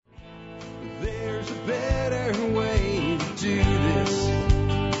a better way to do this.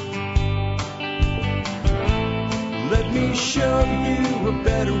 Let me show you a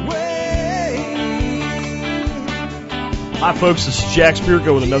better way. Hi, folks. This is Jack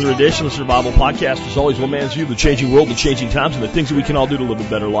Spirko with another edition of the Survival Podcast. As always, one man's view of the changing world, the changing times, and the things that we can all do to live a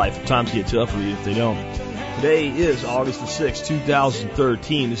better life if times get tough, or if they don't. Today is August the 6th,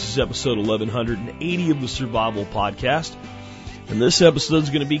 2013. This is episode 1180 of the Survival Podcast. And this episode is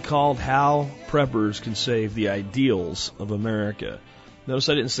going to be called How Preppers Can Save the Ideals of America. Notice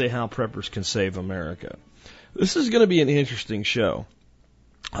I didn't say how preppers can save America. This is going to be an interesting show.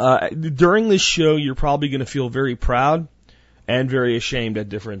 During this show, you're probably going to feel very proud and very ashamed at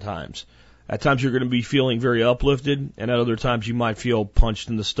different times. At times you're going to be feeling very uplifted, and at other times you might feel punched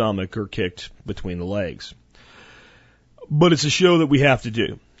in the stomach or kicked between the legs. But it's a show that we have to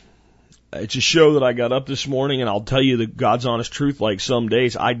do. It's a show that I got up this morning, and I'll tell you the God's honest truth, like some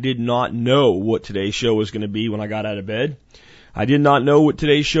days, I did not know what today's show was going to be when I got out of bed. I did not know what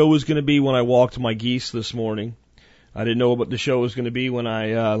today's show was going to be when I walked my geese this morning. I didn't know what the show was going to be when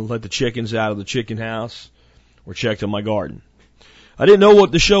I let the chickens out of the chicken house or checked on my garden. I didn't know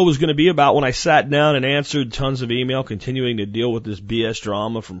what the show was going to be about when I sat down and answered tons of email, continuing to deal with this BS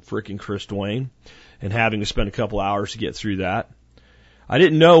drama from frickin' Chris Dwayne and having to spend a couple hours to get through that. I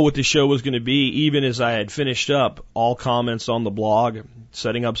didn't know what the show was going to be, even as I had finished up all comments on the blog,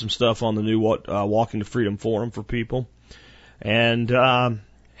 setting up some stuff on the new Walking to Freedom forum for people, and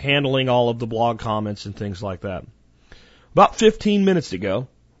handling all of the blog comments and things like that. About 15 minutes ago,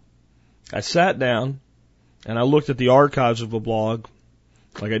 I sat down and I looked at the archives of the blog,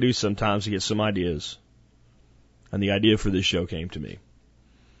 like I do sometimes, to get some ideas. And the idea for this show came to me.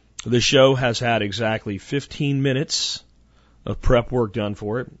 This show has had exactly 15 minutes of prep work done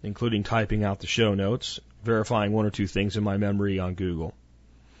for it, including typing out the show notes, verifying one or two things in my memory on Google.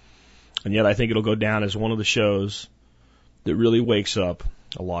 And yet I think it'll go down as one of the shows that really wakes up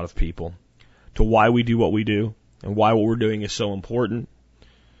a lot of people to why we do what we do and why what we're doing is so important,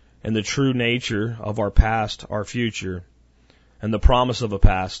 and the true nature of our past, our future, and the promise of a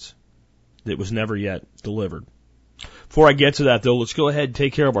past that was never yet delivered. Before I get to that, though, let's go ahead and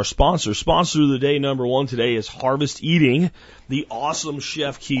take care of our sponsor. Sponsor of the day, number one today, is Harvest Eating, the awesome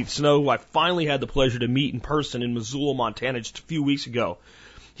chef Keith Snow, who I finally had the pleasure to meet in person in Missoula, Montana, just a few weeks ago.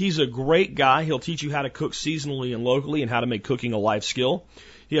 He's a great guy. He'll teach you how to cook seasonally and locally and how to make cooking a life skill.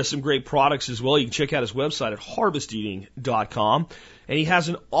 He has some great products as well. You can check out his website at harvesteating.com. And he has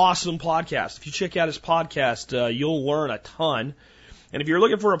an awesome podcast. If you check out his podcast, you'll learn a ton. And if you're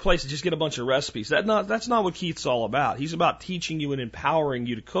looking for a place to just get a bunch of recipes, that's not what Keith's all about. He's about teaching you and empowering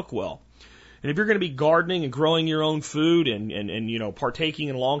you to cook well. And if you're going to be gardening and growing your own food and you know, partaking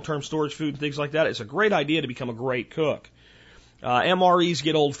in long-term storage food and things like that, it's a great idea to become a great cook. MREs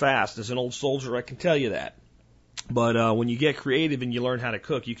get old fast. As an old soldier, I can tell you that. But when you get creative and you learn how to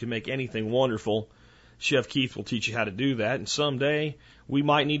cook, you can make anything wonderful. Chef Keith will teach you how to do that, and someday we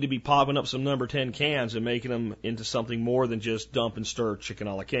might need to be popping up some number 10 cans and making them into something more than just dump and stir chicken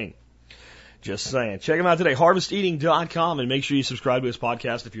a la king. Just saying. Check him out today, harvesteating.com, and make sure you subscribe to his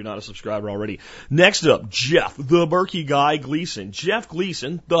podcast if you're not a subscriber already. Next up, Jeff, the Berkey Guy Gleason. Jeff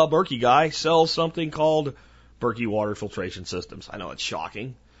Gleason, the Berkey Guy, sells something called Berkey Water Filtration Systems. I know it's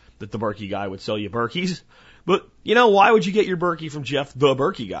shocking that the Berkey Guy would sell you Berkeys. But, you know, why would you get your Berkey from Jeff, the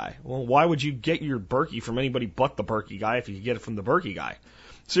Berkey Guy? Well, why would you get your Berkey from anybody but the Berkey Guy if you could get it from the Berkey Guy?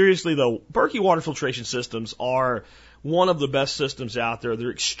 Seriously, though, Berkey water filtration systems are one of the best systems out there. They're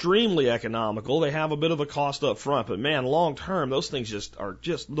extremely economical. They have a bit of a cost up front, but man, long term, those things are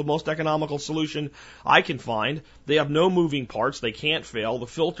just the most economical solution I can find. They have no moving parts. They can't fail. The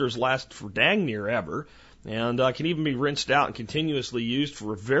filters last for dang near ever. And can even be rinsed out and continuously used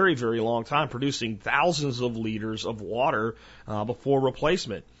for a very, very long time, producing thousands of liters of water before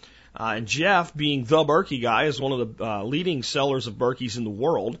replacement. And Jeff, being the Berkey Guy, is one of the leading sellers of Berkeys in the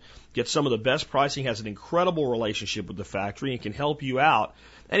world, gets some of the best pricing, has an incredible relationship with the factory, and can help you out.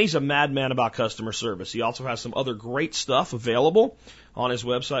 And he's a madman about customer service. He also has some other great stuff available on his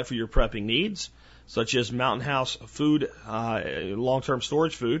website for your prepping needs, such as Mountain House food, long-term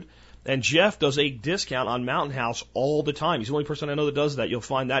storage food. And Jeff does a discount on Mountain House all the time. He's the only person I know that does that. You'll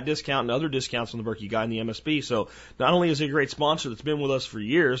find that discount and other discounts on the Berkey Guy and the MSB. So not only is he a great sponsor that's been with us for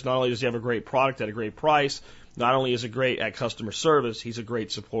years, not only does he have a great product at a great price, not only is he great at customer service, he's a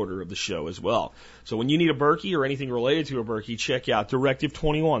great supporter of the show as well. So when you need a Berkey or anything related to a Berkey, check out Directive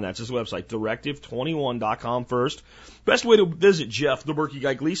 21. That's his website, directive21.com first. Best way to visit Jeff, the Berkey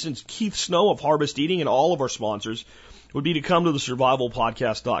Guy Gleason's Keith Snow of Harvest Eating, and all of our sponsors would be to come to the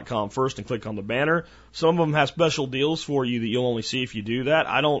survivalpodcast.com first and click on the banner. Some of them have special deals for you that you'll only see if you do that.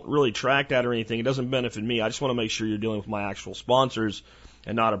 I don't really track that or anything. It doesn't benefit me. I just want to make sure you're dealing with my actual sponsors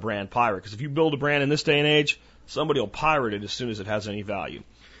and not a brand pirate. Because if you build a brand in this day and age, somebody will pirate it as soon as it has any value.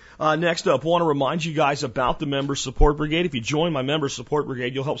 Next up, I want to remind you guys about the Member Support Brigade. If you join my Member Support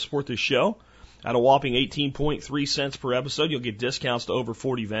Brigade, you'll help support this show. At a whopping 18.3 cents per episode, you'll get discounts to over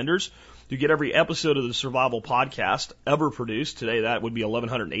 40 vendors. You get every episode of the Survival Podcast ever produced. Today, that would be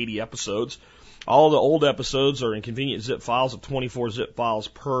 1,180 episodes. All the old episodes are in convenient zip files of 24 zip files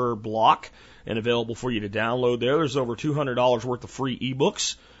per block and available for you to download there. There's over $200 worth of free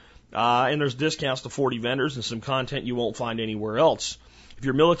ebooks, and there's discounts to 40 vendors and some content you won't find anywhere else. If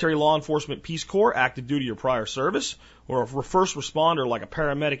you're military, law enforcement, Peace Corps, active duty or prior service, or a first responder like a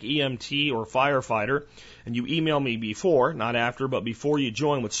paramedic, EMT, or firefighter, and you email me before, not after, but before you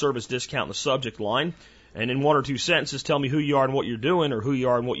join with service discount in the subject line, and in 1 or 2 sentences tell me who you are and what you're doing, or who you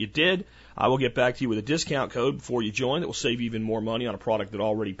are and what you did, I will get back to you with a discount code before you join that will save you even more money on a product that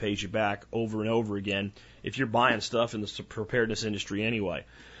already pays you back over and over again if you're buying stuff in the preparedness industry anyway.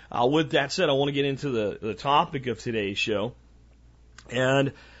 With that said, I want to get into the topic of today's show.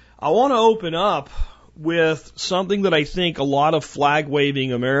 And I want to open up with something that I think a lot of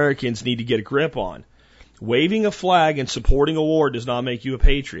flag-waving Americans need to get a grip on. Waving a flag and supporting a war does not make you a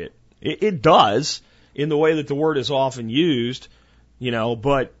patriot. It does, in the way that the word is often used,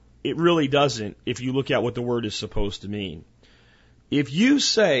 but it really doesn't if you look at what the word is supposed to mean. If you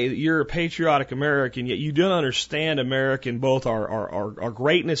say that you're a patriotic American, yet you don't understand American, both our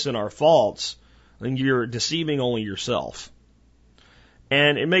greatness and our faults, then you're deceiving only yourself.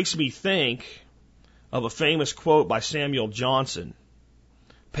 And it makes me think of a famous quote by Samuel Johnson.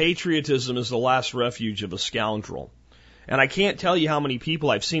 Patriotism is the last refuge of a scoundrel. And I can't tell you how many people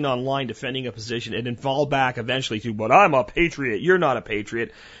I've seen online defending a position and then fall back eventually to, but I'm a patriot, you're not a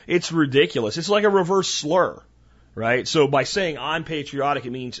patriot. It's ridiculous. It's like a reverse slur, right? So by saying I'm patriotic,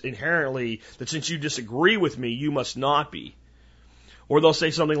 it means inherently that since you disagree with me, you must not be. Or they'll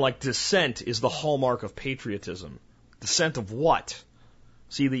say something like dissent is the hallmark of patriotism. Dissent of what?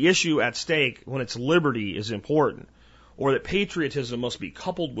 See, the issue at stake when it's liberty is important, or that patriotism must be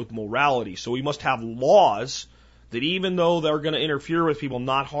coupled with morality. So we must have laws that even though they're going to interfere with people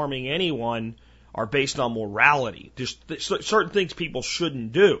not harming anyone, are based on morality. There's certain things people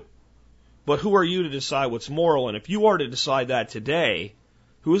shouldn't do. But who are you to decide what's moral? And if you are to decide that today,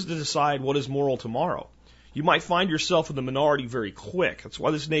 who is to decide what is moral tomorrow? You might find yourself in the minority very quick. That's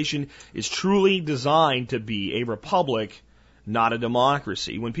why this nation is truly designed to be a republic, not a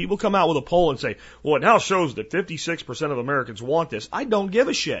democracy. When people come out with a poll and say, well, it now shows that 56% of Americans want this, I don't give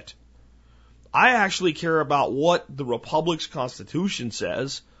a shit. I actually care about what the republic's constitution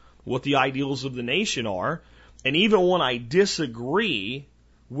says, what the ideals of the nation are, and even when I disagree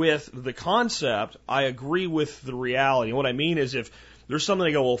with the concept, I agree with the reality. And what I mean is if there's something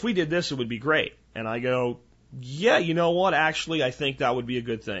they go, well, if we did this, it would be great. And I go, yeah, you know what? Actually, I think that would be a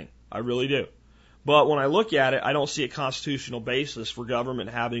good thing. I really do. But when I look at it, I don't see a constitutional basis for government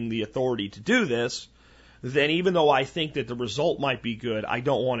having the authority to do this. Then even though I think that the result might be good, I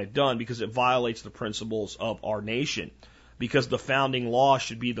don't want it done because it violates the principles of our nation. Because the founding law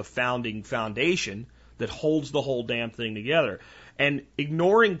should be the founding foundation that holds the whole damn thing together. And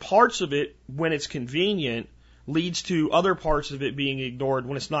ignoring parts of it when it's convenient leads to other parts of it being ignored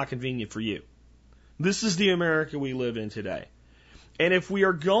when it's not convenient for you. This is the America we live in today. And if we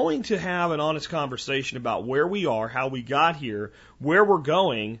are going to have an honest conversation about where we are, how we got here, where we're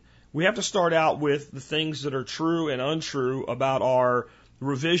going, we have to start out with the things that are true and untrue about our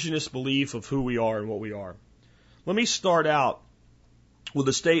revisionist belief of who we are and what we are. Let me start out with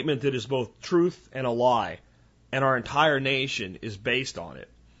a statement that is both truth and a lie, and our entire nation is based on it,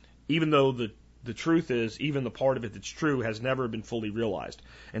 even though the truth is, even the part of it that's true has never been fully realized,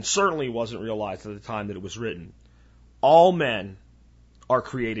 and certainly wasn't realized at the time that it was written. All men are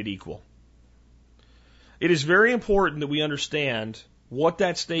created equal. It is very important that we understand what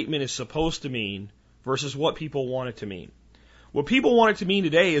that statement is supposed to mean versus what people want it to mean. What people want it to mean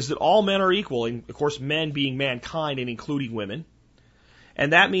today is that all men are equal, and of course men being mankind and including women.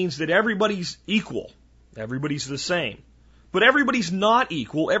 And that means that everybody's equal. Everybody's the same. But everybody's not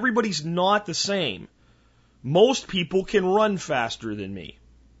equal. Everybody's not the same. Most people can run faster than me.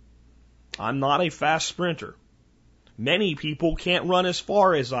 I'm not a fast sprinter. Many people can't run as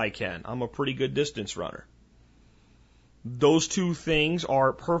far as I can. I'm a pretty good distance runner. Those two things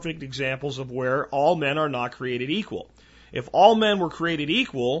are perfect examples of where all men are not created equal. If all men were created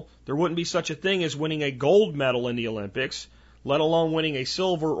equal, there wouldn't be such a thing as winning a gold medal in the Olympics, let alone winning a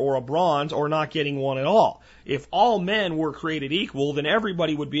silver or a bronze or not getting one at all. If all men were created equal, then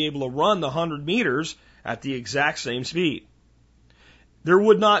everybody would be able to run the 100 meters at the exact same speed. There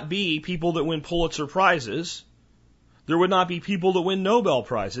would not be people that win Pulitzer Prizes. There would not be people that win Nobel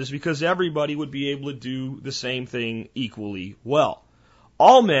Prizes because everybody would be able to do the same thing equally well.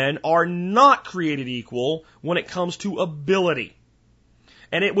 All men are not created equal when it comes to ability.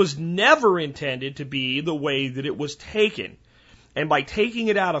 And it was never intended to be the way that it was taken. And by taking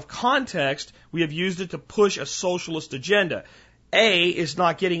it out of context, we have used it to push a socialist agenda. A is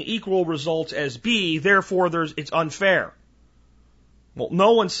not getting equal results as B, therefore it's unfair. Well,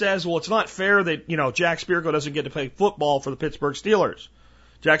 no one says, well, it's not fair that, Jack Spirko doesn't get to play football for the Pittsburgh Steelers.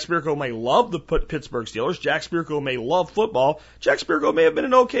 Jack Spirko may love the Pittsburgh Steelers. Jack Spirko may love football. Jack Spirko may have been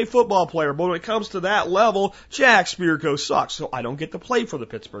an okay football player, but when it comes to that level, Jack Spirko sucks, so I don't get to play for the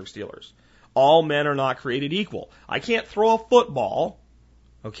Pittsburgh Steelers. All men are not created equal. I can't throw a football,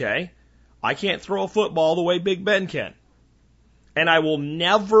 okay? I can't throw a football the way Big Ben can. And I will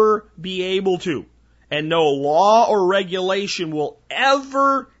never be able to. And no law or regulation will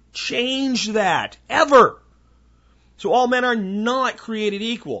ever change that. Ever. So all men are not created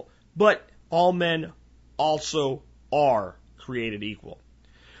equal. But all men also are created equal.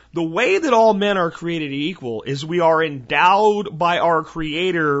 The way that all men are created equal is we are endowed by our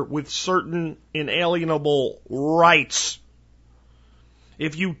Creator with certain inalienable rights.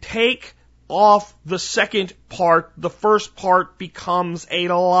 If you take off the second part, the first part becomes a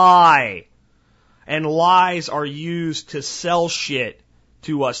lie. And lies are used to sell shit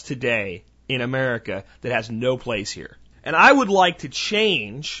to us today in America that has no place here. And I would like to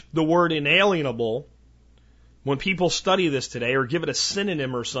change the word inalienable when people study this today, or give it a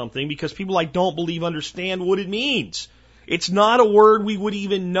synonym or something, because people I don't believe understand what it means. It's not a word we would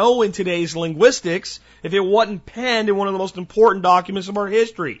even know in today's linguistics if it wasn't penned in one of the most important documents of our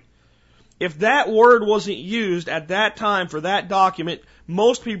history. If that word wasn't used at that time for that document,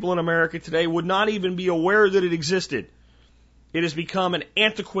 most people in America today would not even be aware that it existed. It has become an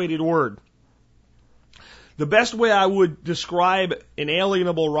antiquated word. The best way I would describe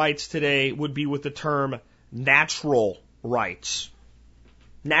inalienable rights today would be with the term natural rights.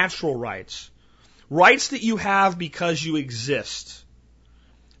 Natural rights. Rights that you have because you exist.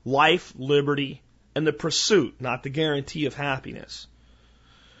 Life, liberty, and the pursuit, not the guarantee of happiness.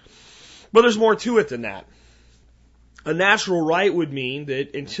 But there's more to it than that. A natural right would mean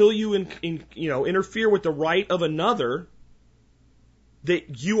that until you interfere with the right of another,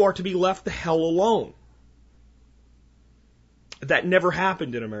 that you are to be left the hell alone. That never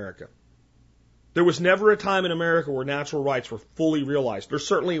happened in America. There was never a time in America where natural rights were fully realized. There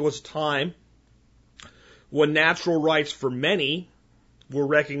certainly was a time when natural rights for many were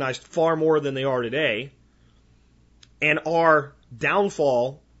recognized far more than they are today, and our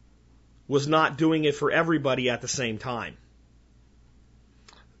downfall was not doing it for everybody at the same time.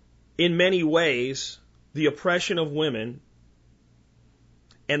 In many ways, the oppression of women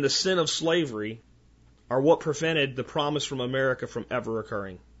and the sin of slavery are what prevented the promise from America from ever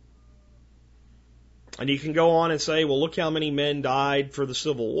occurring. And you can go on and say, well, look how many men died for the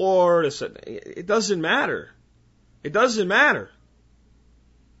Civil War. It doesn't matter. It doesn't matter.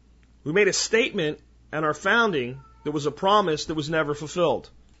 We made a statement at our founding that was a promise that was never fulfilled.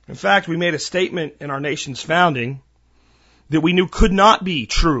 In fact, we made a statement in our nation's founding that we knew could not be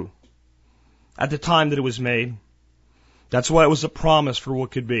true at the time that it was made. That's why it was a promise for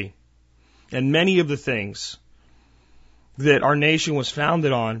what could be. And many of the things that our nation was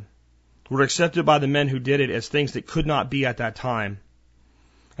founded on were accepted by the men who did it as things that could not be at that time.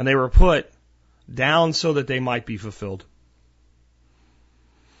 And they were put down so that they might be fulfilled.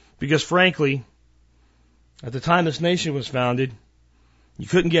 Because frankly, at the time this nation was founded, you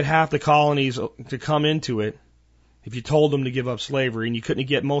couldn't get half the colonies to come into it if you told them to give up slavery, and you couldn't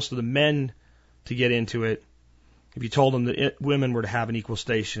get most of the men to get into it if you told them that women were to have an equal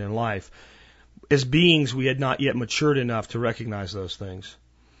station in life. As beings, we had not yet matured enough to recognize those things.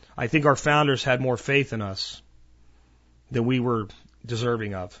 I think our founders had more faith in us than we were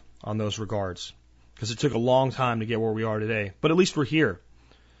deserving of on those regards, because it took a long time to get where we are today. But at least we're here.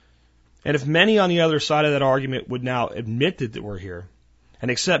 And if many on the other side of that argument would now admit that we're here, and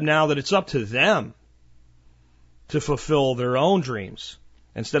accept now that it's up to them to fulfill their own dreams,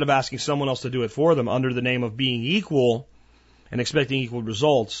 instead of asking someone else to do it for them under the name of being equal and expecting equal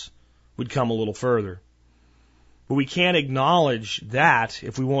results, we'd come a little further. But we can't acknowledge that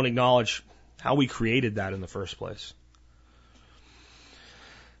if we won't acknowledge how we created that in the first place.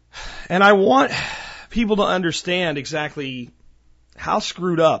 And I want people to understand exactly how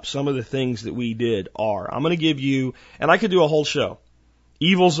screwed up some of the things that we did are. I'm going to give you, and I could do a whole show,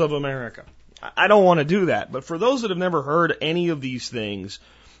 Evils of America. I don't want to do that, but for those that have never heard any of these things,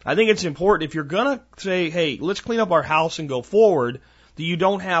 I think it's important if you're going to say, hey, let's clean up our house and go forward, that you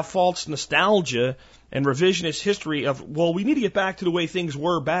don't have false nostalgia and revisionist history of, well, we need to get back to the way things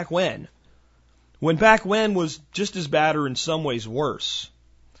were back when back when was just as bad or in some ways worse.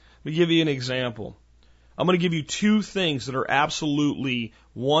 Let me give you an example. I'm going to give you two things that are absolutely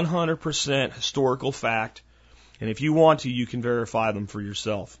 100% historical fact, and if you want to, you can verify them for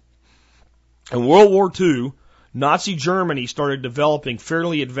yourself. In World War II, Nazi Germany started developing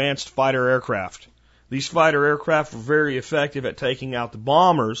fairly advanced fighter aircraft. These fighter aircraft were very effective at taking out the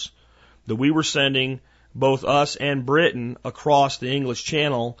bombers that we were sending, both us and Britain, across the English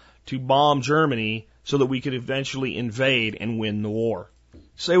Channel to bomb Germany so that we could eventually invade and win the war.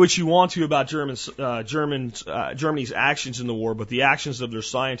 Say what you want to about Germany's actions in the war, but the actions of their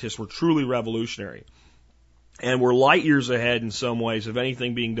scientists were truly revolutionary and were light years ahead in some ways of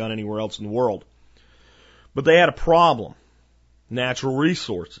anything being done anywhere else in the world. But they had a problem: natural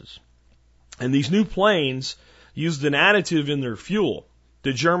resources. And these new planes used an additive in their fuel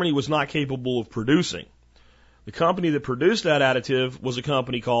that Germany was not capable of producing. The company that produced that additive was a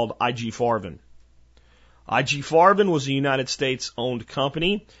company called IG Farben. IG Farben was a United States-owned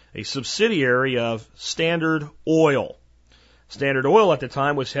company, a subsidiary of Standard Oil. Standard Oil at the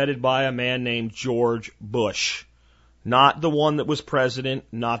time was headed by a man named George Bush. Not the one that was president,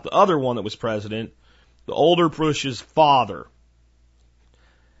 not the other one that was president, the older Bush's father.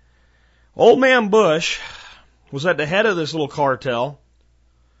 Old man Bush was at the head of this little cartel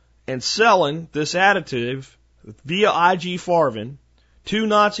and selling this additive via IG Farben to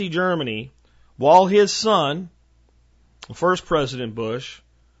Nazi Germany, while his son, the first President Bush,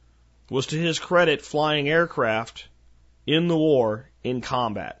 was to his credit flying aircraft in the war in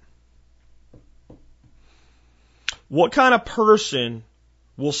combat. What kind of person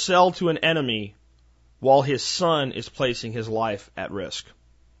will sell to an enemy while his son is placing his life at risk?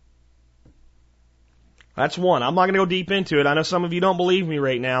 That's one. I'm not going to go deep into it. I know some of you don't believe me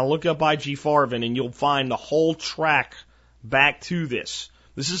right now. Look up IG Farben and you'll find the whole track back to this.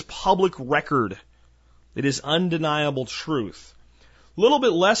 This is public record. It is undeniable truth. A little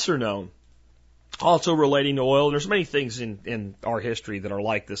bit lesser known, also relating to oil. There's many things in our history that are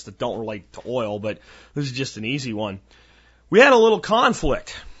like this that don't relate to oil, but this is just an easy one. We had a little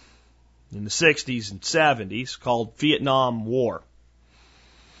conflict in the 60s and 70s called Vietnam War.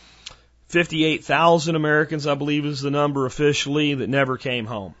 58,000 Americans, I believe, is the number officially, that never came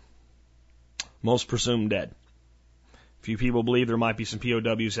home. Most presumed dead. A few people believe there might be some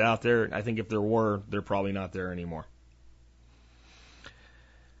POWs out there. I think if there were, they're probably not there anymore.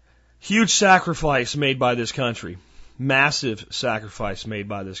 Huge sacrifice made by this country. Massive sacrifice made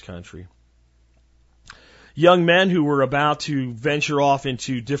by this country. Young men who were about to venture off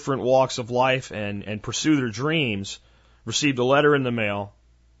into different walks of life and pursue their dreams received a letter in the mail.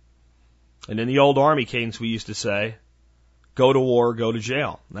 And in the old army cadence, we used to say, go to war, go to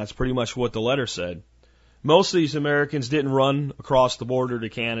jail. And that's pretty much what the letter said. Most of these Americans didn't run across the border to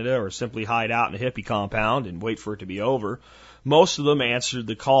Canada or simply hide out in a hippie compound and wait for it to be over. Most of them answered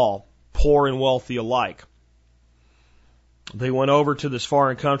the call, poor and wealthy alike. They went over to this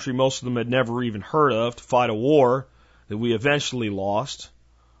foreign country most of them had never even heard of to fight a war that we eventually lost,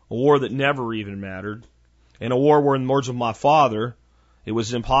 a war that never even mattered, and a war where, in the words of my father, it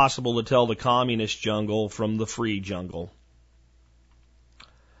was impossible to tell the communist jungle from the free jungle.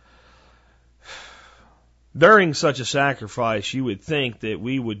 During such a sacrifice, you would think that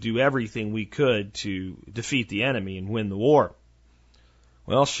we would do everything we could to defeat the enemy and win the war.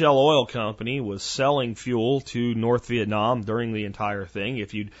 Well, Shell Oil Company was selling fuel to North Vietnam during the entire thing.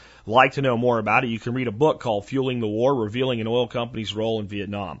 If you'd like to know more about it, you can read a book called Fueling the War, Revealing an Oil Company's Role in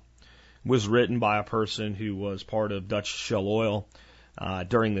Vietnam. It was written by a person who was part of Dutch Shell Oil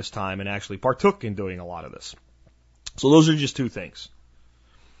during this time and actually partook in doing a lot of this. So those are just two things.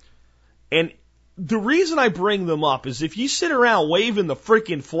 And the reason I bring them up is if you sit around waving the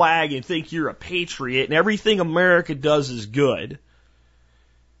freaking flag and think you're a patriot and everything America does is good,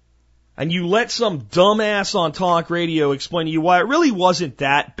 and you let some dumbass on talk radio explain to you why it really wasn't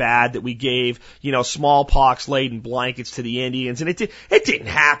that bad that we gave, smallpox-laden blankets to the Indians, and it didn't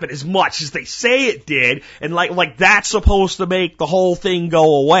happen as much as they say it did, and like that's supposed to make the whole thing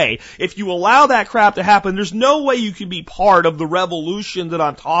go away. If you allow that crap to happen, there's no way you can be part of the revolution that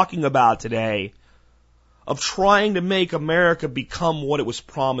I'm talking about today, of trying to make America become what it was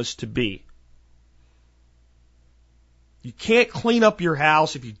promised to be. You can't clean up your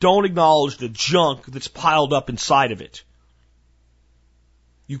house if you don't acknowledge the junk that's piled up inside of it.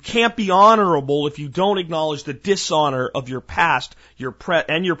 You can't be honorable if you don't acknowledge the dishonor of your past, your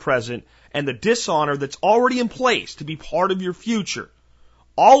present, and the dishonor that's already in place to be part of your future.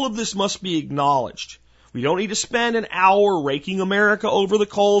 All of this must be acknowledged. We don't need to spend an hour raking America over the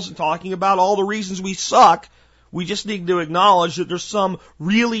coals and talking about all the reasons we suck. We just need to acknowledge that there's some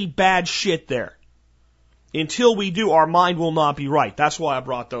really bad shit there. Until we do, our mind will not be right. That's why I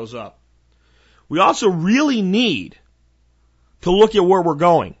brought those up. We also really need to look at where we're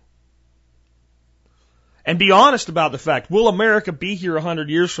going. And be honest about the fact, will America be here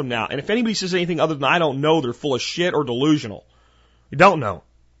 100 years from now? And if anybody says anything other than I don't know, they're full of shit or delusional. You don't know.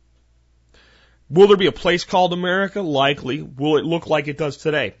 Will there be a place called America? Likely. Will it look like it does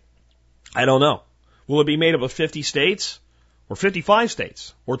today? I don't know. Will it be made up of 50 states? Or 55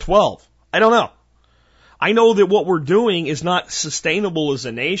 states? Or 12? I don't know. I know that what we're doing is not sustainable as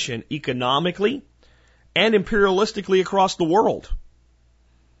a nation economically and imperialistically across the world.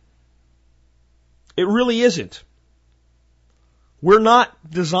 It really isn't. We're not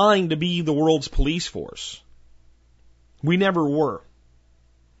designed to be the world's police force. We never were.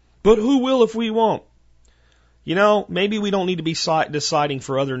 But who will if we won't? You know, maybe we don't need to be deciding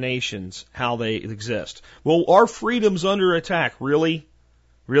for other nations how they exist. Well, our freedom's under attack. Really?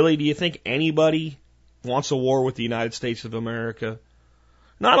 Really? Do you think anybody wants a war with the United States of America?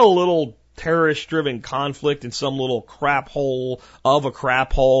 Not a little terrorist-driven conflict in some little crap hole of a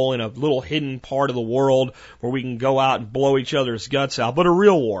crap hole in a little hidden part of the world where we can go out and blow each other's guts out, but a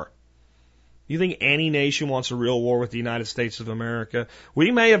real war. You think any nation wants a real war with the United States of America?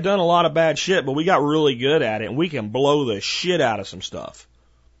 We may have done a lot of bad shit, but we got really good at it, and we can blow the shit out of some stuff.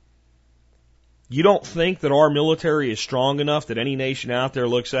 You don't think that our military is strong enough that any nation out there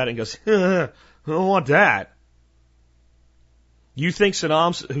looks at it and goes, I don't want that? You think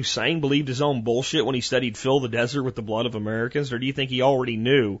Saddam Hussein believed his own bullshit when he said he'd fill the desert with the blood of Americans, or do you think he already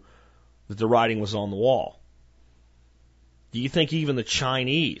knew that the writing was on the wall? Do you think even the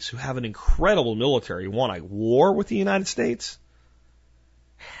Chinese, who have an incredible military, want a war with the United States?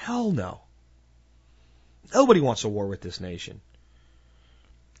 Hell no. Nobody wants a war with this nation.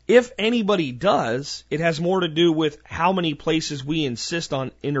 If anybody does, it has more to do with how many places we insist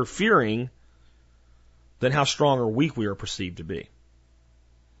on interfering than how strong or weak we are perceived to be.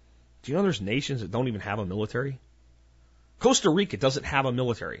 Do you know there's nations that don't even have a military? Costa Rica doesn't have a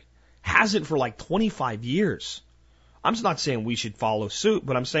military. Hasn't for like 25 years. I'm not saying we should follow suit,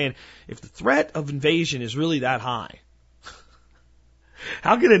 but I'm saying if the threat of invasion is really that high,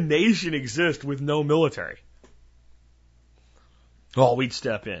 how can a nation exist with no military? Oh, we'd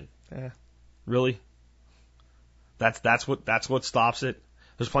step in. Really? That's what stops it?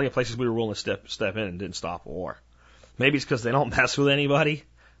 There's plenty of places we were willing to step in and didn't stop a war. Maybe it's because they don't mess with anybody.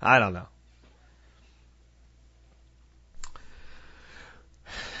 I don't know.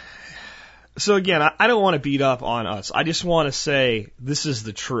 So again, I don't want to beat up on us. I just want to say this is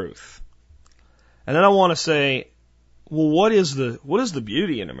the truth. And then I want to say, well, what is the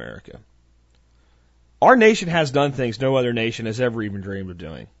beauty in America? Our nation has done things no other nation has ever even dreamed of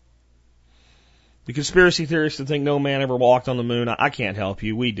doing. The conspiracy theorists that think no man ever walked on the moon, I can't help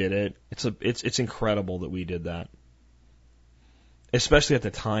you. We did it. It's incredible that we did that. Especially at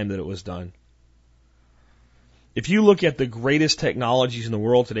the time that it was done. If you look at the greatest technologies in the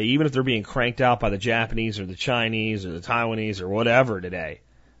world today, even if they're being cranked out by the Japanese or the Chinese or the Taiwanese or whatever today,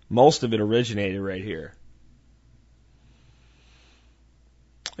 most of it originated right here.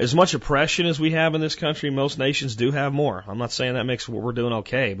 As much oppression as we have in this country, most nations do have more. I'm not saying that makes what we're doing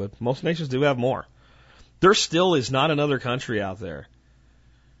okay, but most nations do have more. There still is not another country out there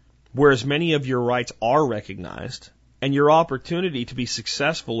where as many of your rights are recognized and your opportunity to be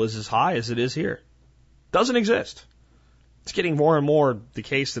successful is as high as it is here. Doesn't exist. It's getting more and more the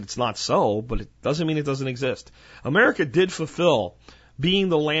case that it's not so, but it doesn't mean it doesn't exist. America did fulfill being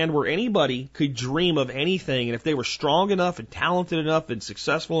the land where anybody could dream of anything, and if they were strong enough and talented enough and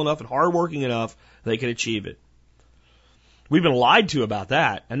successful enough and hardworking enough, they could achieve it. We've been lied to about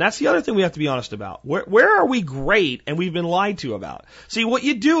that, and that's the other thing we have to be honest about. Where are we great and we've been lied to about? See, what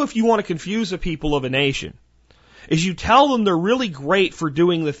you do if you want to confuse the people of a nation is you tell them they're really great for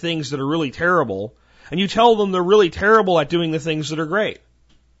doing the things that are really terrible, and you tell them they're really terrible at doing the things that are great.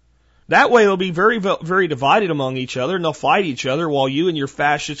 That way they'll be very, very divided among each other, and they'll fight each other while you and your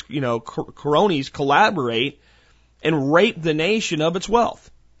fascist, cronies collaborate and rape the nation of its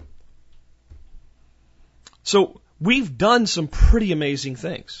wealth. So we've done some pretty amazing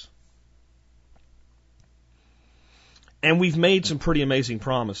things. And we've made some pretty amazing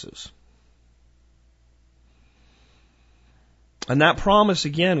promises. And that promise,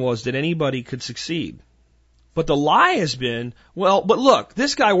 again, was that anybody could succeed. But the lie has been, well, but look,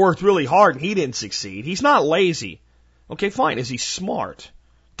 this guy worked really hard and he didn't succeed. He's not lazy. Okay, fine. Is he smart?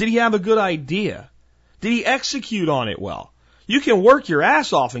 Did he have a good idea? Did he execute on it well? You can work your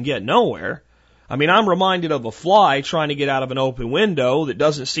ass off and get nowhere. I mean, I'm reminded of a fly trying to get out of an open window that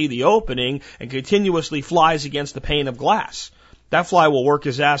doesn't see the opening and continuously flies against the pane of glass. That fly will work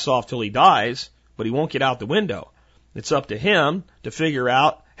his ass off till he dies, but he won't get out the window. It's up to him to figure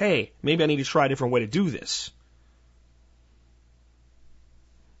out, hey, maybe I need to try a different way to do this.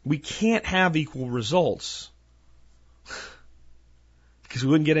 We can't have equal results because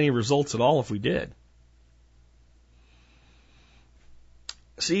we wouldn't get any results at all if we did.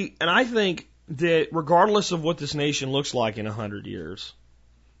 See, and I think that regardless of what this nation looks like in 100 years,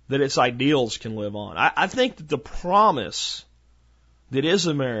 that its ideals can live on. I think that the promise that is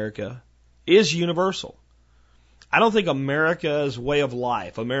America is universal. I don't think America's way of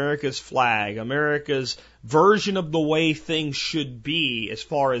life, America's flag, America's version of the way things should be as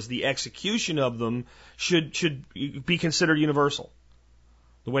far as the execution of them should be considered universal.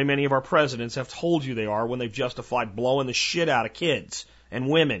 The way many of our presidents have told you they are when they've justified blowing the shit out of kids and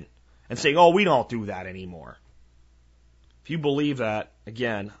women and saying, oh, we don't do that anymore. If you believe that,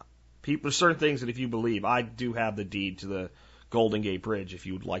 again, there's certain things that if you believe, I do have the deed to the Golden Gate Bridge if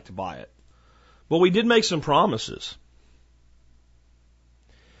you would like to buy it. But we did make some promises.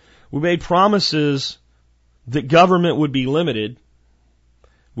 We made promises that government would be limited.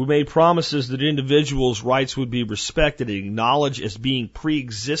 We made promises that individuals' rights would be respected and acknowledged as being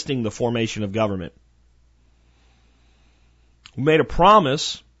pre-existing the formation of government. We made a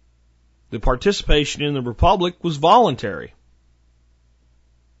promise that participation in the Republic was voluntary.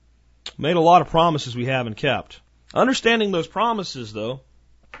 We made a lot of promises we haven't kept. Understanding those promises, though,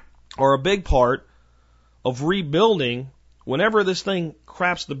 are a big part of rebuilding whenever this thing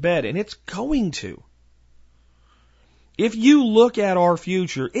craps the bed, and it's going to. If you look at our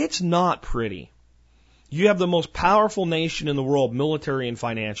future, it's not pretty. You have the most powerful nation in the world, military and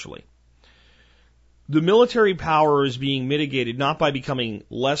financially. The military power is being mitigated not by becoming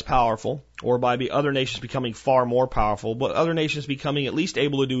less powerful or by other nations becoming far more powerful, but other nations becoming at least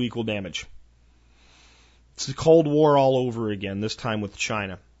able to do equal damage. It's the Cold War all over again, this time with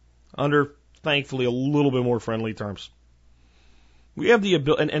China, under, thankfully, a little bit more friendly terms. We have the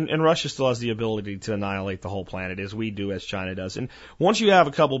ability, and Russia still has the ability to annihilate the whole planet as we do, as China does. And once you have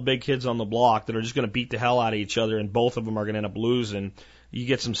a couple big kids on the block that are just going to beat the hell out of each other and both of them are going to end up losing, you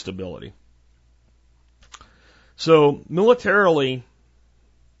get some stability. So militarily,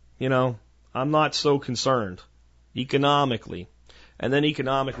 I'm not so concerned. Economically. And then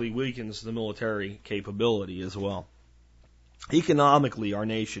economically weakens the military capability as well. Economically, our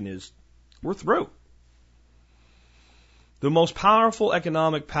nation we're through. The most powerful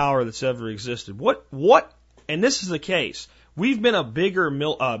economic power that's ever existed. And this is the case. We've been a bigger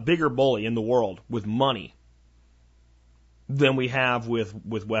bully in the world with money than we have with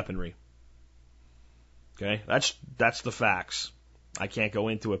weaponry. Okay? That's the facts. I can't go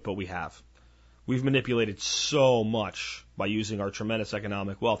into it, but we have. We've manipulated so much by using our tremendous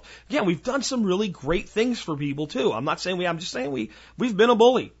economic wealth. Again, we've done some really great things for people too. I'm not saying I'm just saying we've been a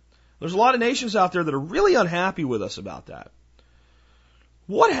bully. There's a lot of nations out there that are really unhappy with us about that.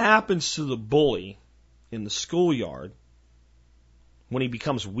 What happens to the bully in the schoolyard when he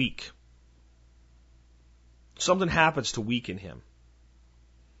becomes weak? Something happens to weaken him.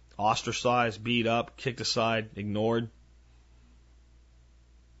 Ostracized, beat up, kicked aside, ignored.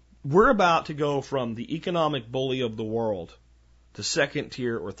 We're about to go from the economic bully of the world to second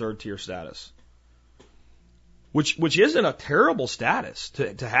tier or third tier status. Which isn't a terrible status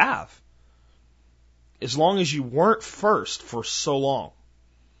to have. As long as you weren't first for so long.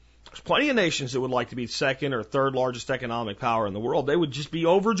 There's plenty of nations that would like to be second or third largest economic power in the world. They would just be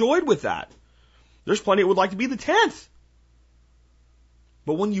overjoyed with that. There's plenty that would like to be the 10th.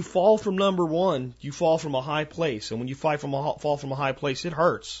 But when you fall from number one, you fall from a high place. And when you fall from a high place, it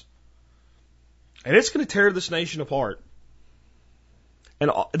hurts. And it's going to tear this nation apart.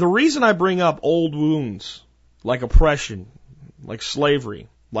 And the reason I bring up old wounds, like oppression, like slavery,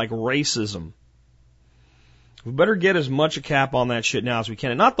 like racism, we better get as much a cap on that shit now as we can.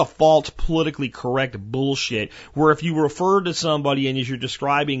 And not the false, politically correct bullshit where if you refer to somebody and as you're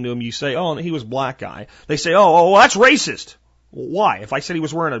describing them, you say, oh, he was a black guy. They say, oh, that's racist. Well, why? If I said he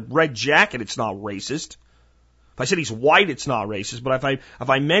was wearing a red jacket, it's not racist. If I said he's white, it's not racist. But if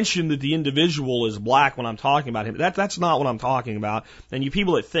I mention that the individual is black when I'm talking about him, that's not what I'm talking about. And you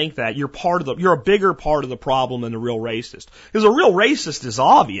people that think that, you're a bigger part of the problem than the real racist. Because a real racist is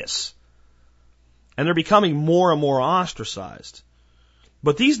obvious. And they're becoming more and more ostracized.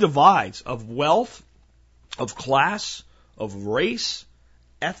 But these divides of wealth of class, of race,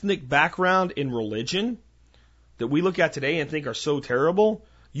 ethnic background, and religion that we look at today and think are so terrible,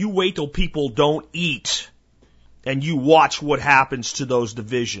 you wait till people don't eat and you watch what happens to those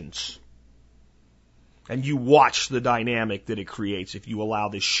divisions. And you watch the dynamic that it creates if you allow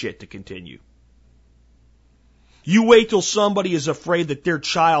this shit to continue. You wait till somebody is afraid that their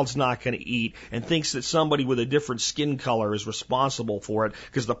child's not going to eat and thinks that somebody with a different skin color is responsible for it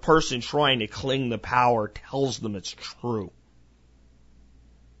because the person trying to cling to power tells them it's true.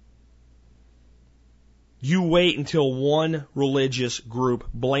 You wait until one religious group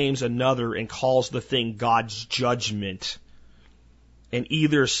blames another and calls the thing God's judgment, and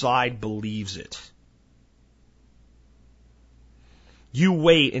either side believes it. You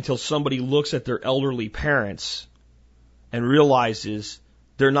wait until somebody looks at their elderly parents and realizes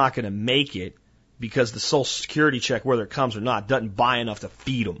they're not going to make it because the Social Security check, whether it comes or not, doesn't buy enough to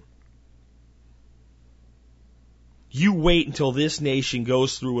feed them. You wait until this nation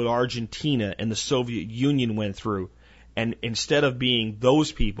goes through what Argentina and the Soviet Union went through, and instead of being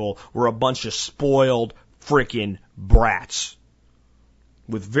those people, we're a bunch of spoiled frickin' brats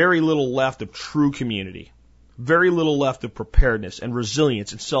with very little left of true community, very little left of preparedness and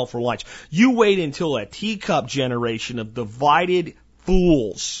resilience and self-reliance. You wait until a teacup generation of divided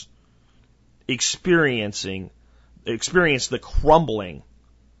fools experience the crumbling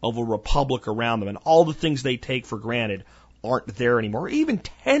of a republic around them, and all the things they take for granted aren't there anymore. Even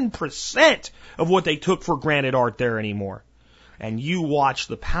 10% of what they took for granted aren't there anymore. And you watch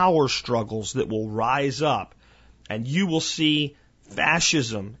the power struggles that will rise up, and you will see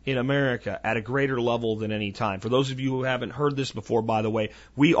fascism in America at a greater level than any time. For those of you who haven't heard this before, by the way,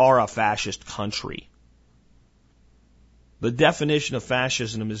 we are a fascist country. The definition of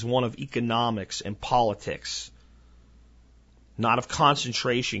fascism is one of economics and politics, not of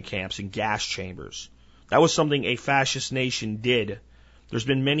concentration camps and gas chambers. That was something a fascist nation did. There's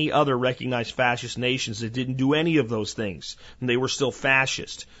been many other recognized fascist nations that didn't do any of those things, and they were still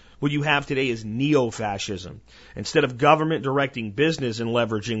fascist. What you have today is neo-fascism. Instead of government directing business and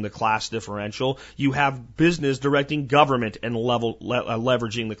leveraging the class differential, you have business directing government and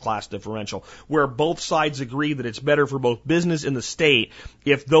leveraging the class differential, where both sides agree that it's better for both business and the state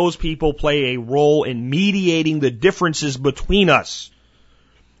if those people play a role in mediating the differences between us.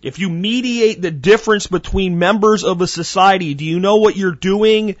 If you mediate the difference between members of a society, do you know what you're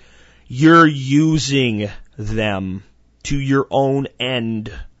doing? You're using them to your own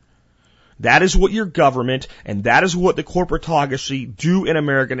end. That is what your government and that is what the corporatocracy do in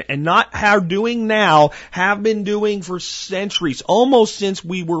America, and not are doing now, have been doing for centuries, almost since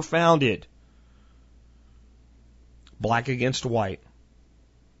we were founded. Black against white.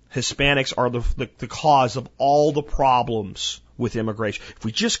 Hispanics are the cause of all the problems with immigration. If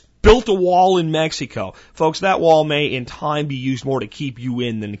we just built a wall in Mexico, folks, that wall may in time be used more to keep you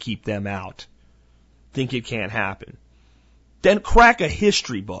in than to keep them out. Think it can't happen. Then crack a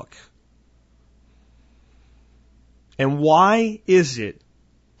history book. And why is it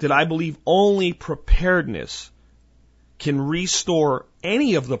that I believe only preparedness can restore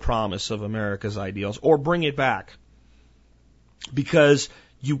any of the promise of America's ideals or bring it back? Because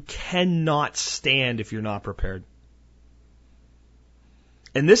you cannot stand if you're not prepared.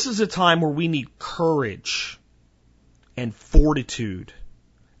 And this is a time where we need courage and fortitude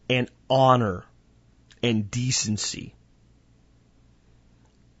and honor and decency.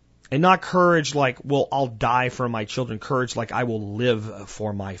 And not courage like, well, I'll die for my children. Courage like, I will live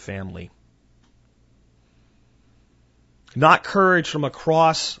for my family. Not courage from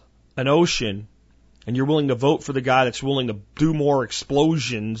across an ocean and you're willing to vote for the guy that's willing to do more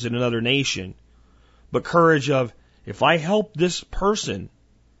explosions in another nation. But courage of, if I help this person,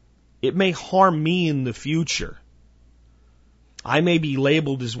 it may harm me in the future. I may be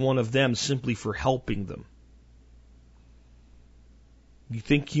labeled as one of them simply for helping them. You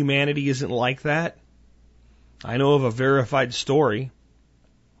think humanity isn't like that? I know of a verified story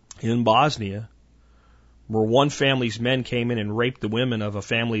in Bosnia where one family's men came in and raped the women of a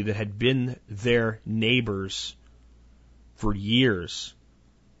family that had been their neighbors for years.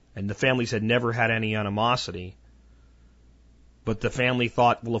 And the families had never had any animosity. But the family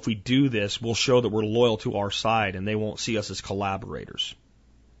thought, well, if we do this, we'll show that we're loyal to our side and they won't see us as collaborators.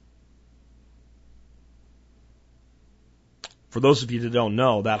 For those of you that don't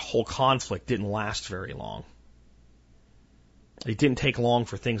know, that whole conflict didn't last very long. It didn't take long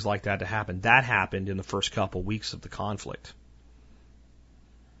for things like that to happen. That happened in the first couple weeks of the conflict.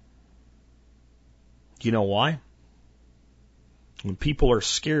 Do you know why? When people are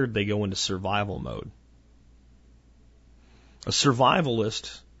scared, they go into survival mode. A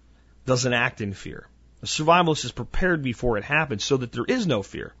survivalist doesn't act in fear. A survivalist is prepared before it happens so that there is no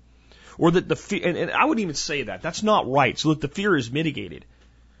fear. Or that the fear, and I wouldn't even say that. That's not right. So that the fear is mitigated.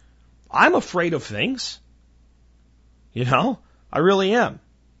 I'm afraid of things. You know, I really am.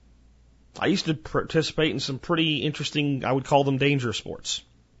 I used to participate in some pretty interesting, I would call them dangerous sports.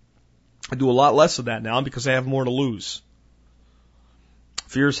 I do a lot less of that now because I have more to lose.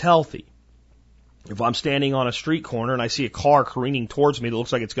 Fear is healthy. If I'm standing on a street corner and I see a car careening towards me that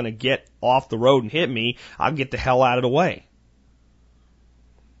looks like it's going to get off the road and hit me, I'll get the hell out of the way.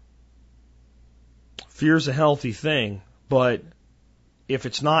 Fear is a healthy thing, but if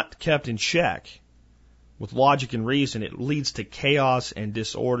it's not kept in check with logic and reason, it leads to chaos and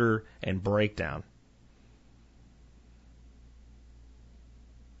disorder and breakdown.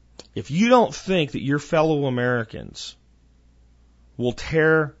 If you don't think that your fellow Americans will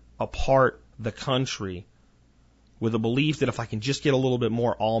tear apart the country with a belief that if I can just get a little bit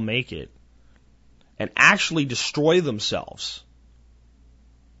more, I'll make it, and actually destroy themselves,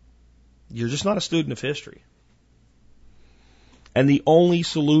 you're just not a student of history. And the only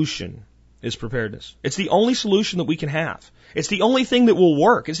solution is preparedness. It's the only solution that we can have. It's the only thing that will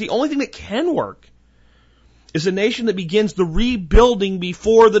work. It's the only thing that can work. Is a nation that begins the rebuilding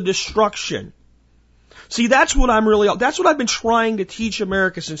before the destruction. See, that's what I've been trying to teach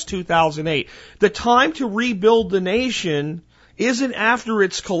America since 2008. The time to rebuild the nation isn't after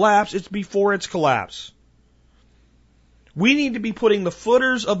its collapse, it's before its collapse. We need to be putting the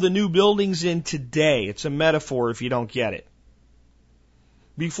footers of the new buildings in today. It's a metaphor if you don't get it.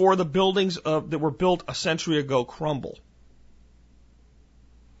 Before the buildings that were built a century ago crumble.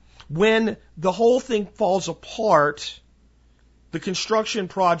 When the whole thing falls apart, the construction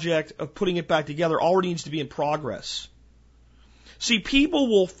project of putting it back together already needs to be in progress. See, people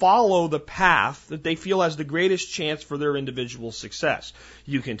will follow the path that they feel has the greatest chance for their individual success.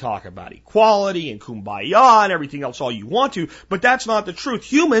 You can talk about equality and kumbaya and everything else all you want to, but that's not the truth.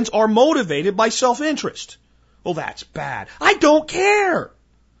 Humans are motivated by self-interest. Well, that's bad. I don't care.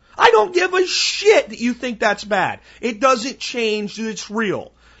 I don't give a shit that you think that's bad. It doesn't change that it's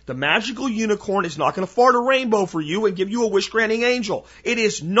real. The magical unicorn is not going to fart a rainbow for you and give you a wish-granting angel. It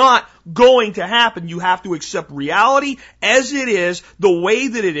is not going to happen. You have to accept reality as it is, the way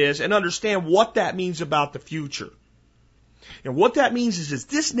that it is, and understand what that means about the future. And what that means is as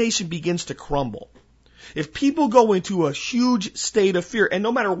this nation begins to crumble, if people go into a huge state of fear, and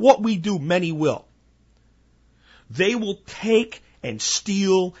no matter what we do, many will, they will take and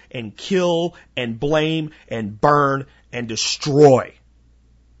steal and kill and blame and burn and destroy.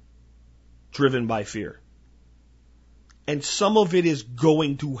 Driven by fear. And some of it is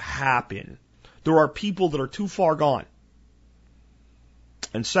going to happen. There are people that are too far gone.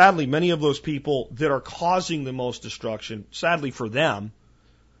 And sadly, many of those people that are causing the most destruction, sadly for them,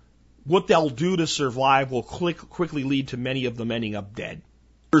 what they'll do to survive will quickly lead to many of them ending up dead.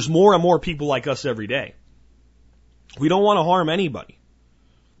 There's more and more people like us every day. We don't want to harm anybody.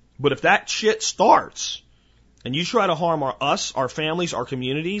 But if that shit starts, and you try to harm us, our families, our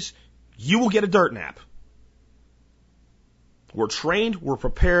communities, you will get a dirt nap. We're trained, we're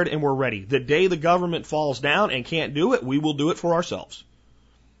prepared, and we're ready. The day the government falls down and can't do it, we will do it for ourselves.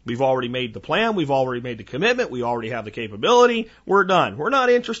 We've already made the plan, we've already made the commitment, we already have the capability, we're done. We're not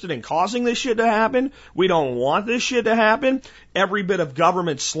interested in causing this shit to happen. We don't want this shit to happen. Every bit of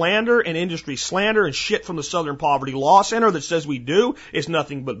government slander and industry slander and shit from the Southern Poverty Law Center that says we do is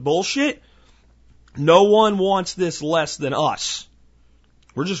nothing but bullshit. No one wants this less than us.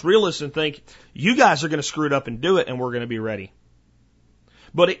 We're just realists and think, you guys are going to screw it up and do it, and we're going to be ready.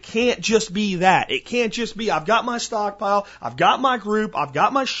 But it can't just be that. It can't just be, I've got my stockpile, I've got my group, I've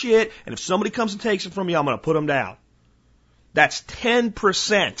got my shit, and if somebody comes and takes it from me, I'm going to put them down. That's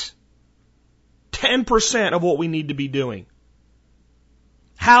 10%. 10% of what we need to be doing.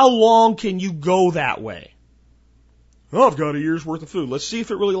 How long can you go that way? Oh, I've got a year's worth of food. Let's see if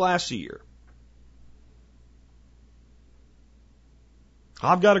it really lasts a year.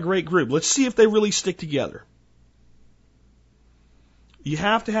 I've got a great group. Let's see if they really stick together. You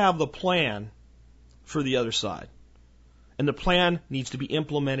have to have the plan for the other side. And the plan needs to be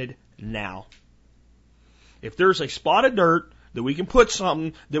implemented now. If there's a spot of dirt that we can put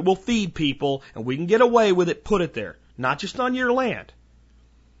something that will feed people and we can get away with it, put it there. Not just on your land.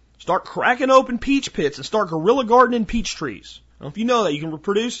 Start cracking open peach pits and start guerrilla gardening peach trees. I don't know if you know that. You can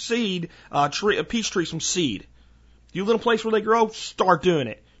produce seed, peach trees from seed. You live in a place where they grow, start doing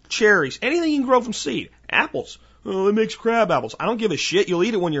it. Cherries, anything you can grow from seed. Apples. Oh, it makes crab apples. I don't give a shit. You'll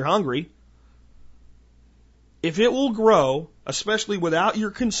eat it when you're hungry. If it will grow, especially without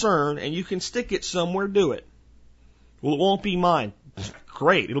your concern, and you can stick it somewhere, do it. Well, it won't be mine.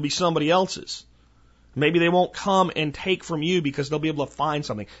 Great. It'll be somebody else's. Maybe they won't come and take from you because they'll be able to find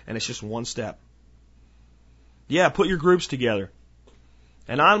something, and it's just one step. Yeah, put your groups together.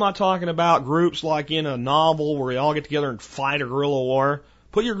 And I'm not talking about groups like in a novel where we all get together and fight a guerrilla war.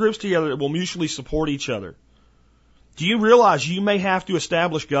 Put your groups together that will mutually support each other. Do you realize you may have to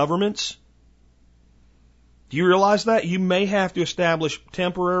establish governments? Do you realize that? You may have to establish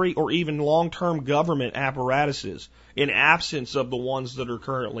temporary or even long-term government apparatuses in absence of the ones that are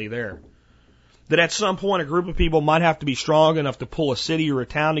currently there. That at some point a group of people might have to be strong enough to pull a city or a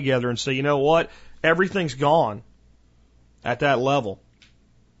town together and say, you know what? Everything's gone at that level.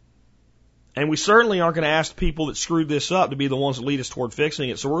 And we certainly aren't going to ask the people that screwed this up to be the ones that lead us toward fixing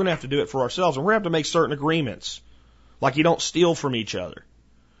it. So we're going to have to do it for ourselves. And we're going to have to make certain agreements. Like you don't steal from each other.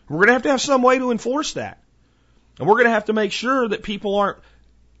 We're going to have some way to enforce that. And we're going to have to make sure that people aren't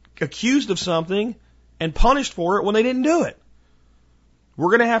accused of something and punished for it when they didn't do it. We're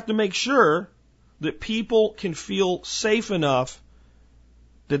going to have to make sure that people can feel safe enough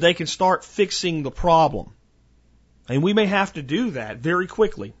that they can start fixing the problem. And we may have to do that very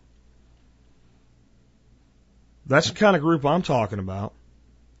quickly. That's the kind of group I'm talking about.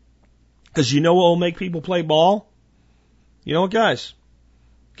 Because you know what will make people play ball? You know what, guys?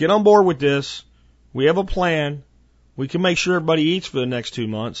 Get on board with this. We have a plan. We can make sure everybody eats for the next 2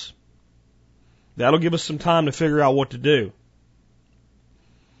 months. That'll give us some time to figure out what to do.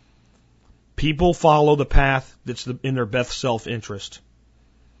 People follow the path that's in their best self-interest.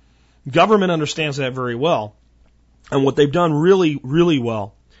 Government understands that very well. And what they've done really, really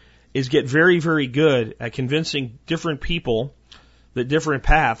well is get very, very good at convincing different people that different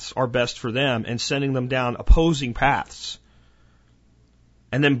paths are best for them and sending them down opposing paths.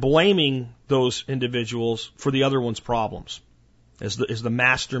 And then blaming those individuals for the other one's problems as the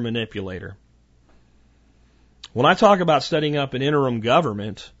master manipulator. When I talk about setting up an interim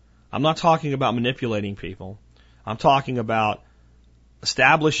government, I'm not talking about manipulating people. I'm talking about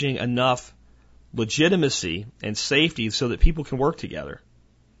establishing enough legitimacy and safety so that people can work together.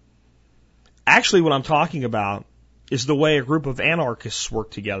 Actually, what I'm talking about is the way a group of anarchists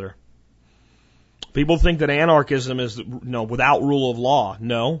work together. People think that anarchism is, without rule of law.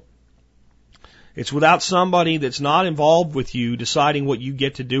 No. It's without somebody that's not involved with you deciding what you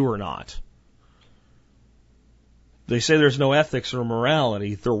get to do or not. They say there's no ethics or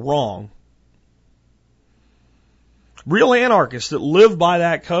morality. They're wrong. Real anarchists that live by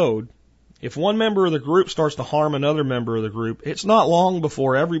that code, if one member of the group starts to harm another member of the group, it's not long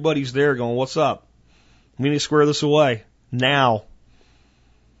before everybody's there going, what's up? We need to square this away. Now.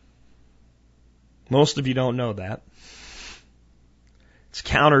 Most of you don't know that. It's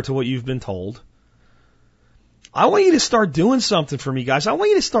counter to what you've been told. I want you to start doing something for me, guys. I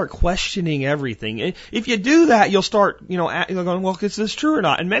want you to start questioning everything. If you do that, you'll start, going, well, is this true or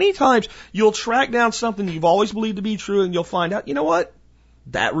not? And many times you'll track down something you've always believed to be true and you'll find out, you know what?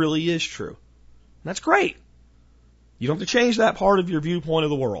 That really is true. And that's great. You don't have to change that part of your viewpoint of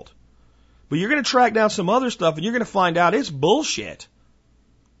the world. But you're going to track down some other stuff and you're going to find out it's bullshit.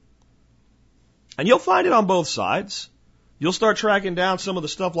 And you'll find it on both sides. You'll start tracking down some of the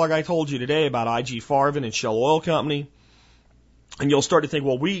stuff like I told you today about IG Farben and Shell Oil Company. And you'll start to think,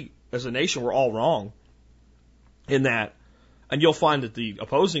 well, we as a nation were all wrong in that. And you'll find that the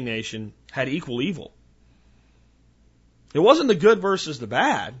opposing nation had equal evil. It wasn't the good versus the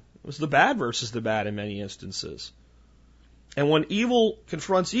bad. It was the bad versus the bad in many instances. And when evil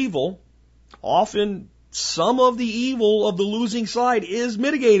confronts evil, often some of the evil of the losing side is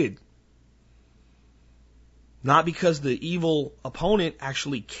mitigated. Not because the evil opponent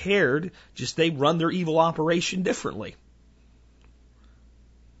actually cared, just they run their evil operation differently.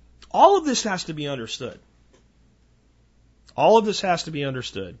 All of this has to be understood. All of this has to be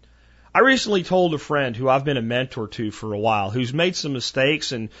understood. I recently told a friend who I've been a mentor to for a while, who's made some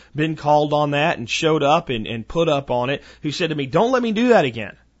mistakes and been called on that and showed up and put up on it, who said to me, don't let me do that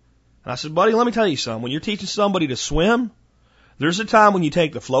again. And I said, buddy, let me tell you something. When you're teaching somebody to swim, there's a time when you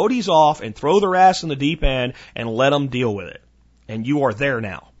take the floaties off and throw their ass in the deep end and let them deal with it. And you are there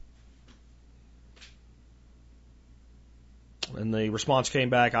now. And the response came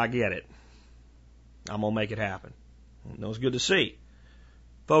back, I get it. I'm going to make it happen. And that was good to see.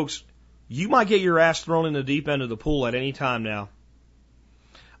 Folks, you might get your ass thrown in the deep end of the pool at any time now.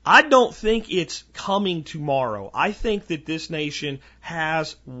 I don't think it's coming tomorrow. I think that this nation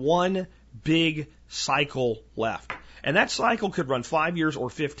has one big cycle left. And that cycle could run 5 years or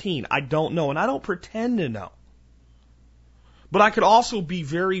 15. I don't know, and I don't pretend to know. But I could also be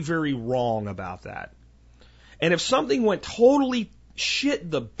very, very wrong about that. And if something went totally shit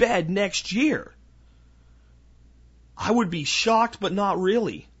the bed next year, I would be shocked, but not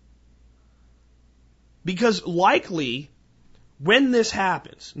really. Because likely, when this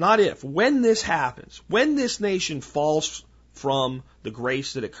happens, not if, when this happens, when this nation falls from the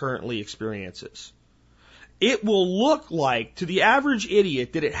grace that it currently experiences, it will look like, to the average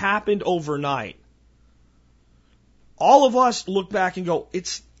idiot, that it happened overnight. All of us look back and go,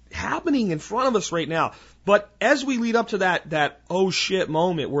 it's happening in front of us right now. But as we lead up to that oh shit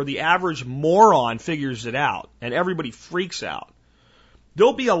moment where the average moron figures it out and everybody freaks out,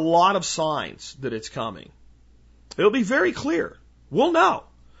 there'll be a lot of signs that it's coming. It'll be very clear. We'll know.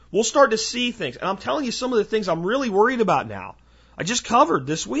 We'll start to see things. And I'm telling you some of the things I'm really worried about now. I just covered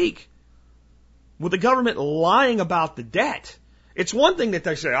this week with the government lying about the debt. It's one thing that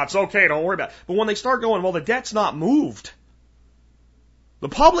they say, oh, it's okay, don't worry about it. But when they start going, well, the debt's not moved. The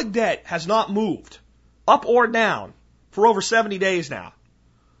public debt has not moved, up or down, for over 70 days now.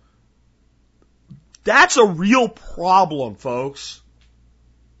 That's a real problem, folks.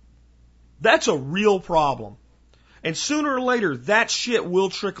 That's a real problem. And sooner or later, that shit will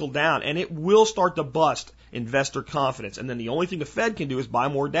trickle down, and it will start to bust investor confidence. And then the only thing the Fed can do is buy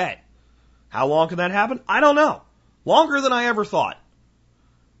more debt. How long can that happen? I don't know. Longer than I ever thought.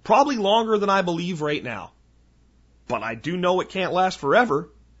 Probably longer than I believe right now. But I do know it can't last forever.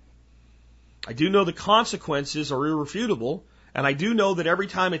 I do know the consequences are irrefutable. And I do know that every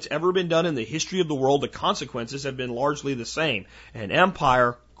time it's ever been done in the history of the world, the consequences have been largely the same. An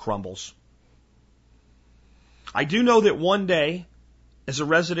empire crumbles. I do know that one day, as a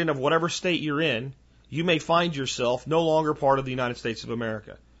resident of whatever state you're in, you may find yourself no longer part of the United States of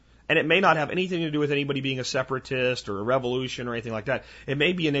America. And it may not have anything to do with anybody being a separatist or a revolution or anything like that. It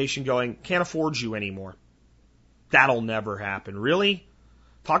may be a nation going, can't afford you anymore. That'll never happen. Really?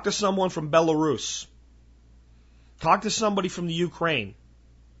 Talk to someone from Belarus. Talk to somebody from the Ukraine.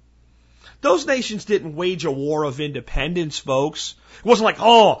 Those nations didn't wage a war of independence, folks. It wasn't like,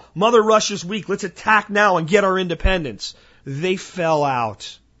 oh, Mother Russia's weak, let's attack now and get our independence. They fell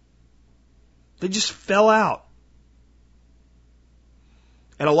out. They just fell out.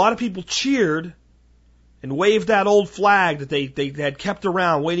 And a lot of people cheered and waved that old flag that they had kept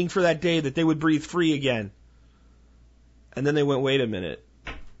around, waiting for that day that they would breathe free again. And then they went, wait a minute,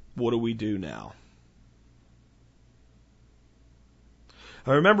 what do we do now?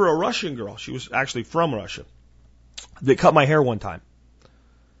 I remember a Russian girl, she was actually from Russia, that cut my hair one time.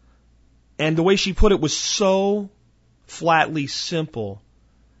 And the way she put it was so flatly simple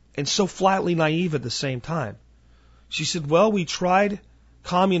and so flatly naive at the same time. She said, well, we tried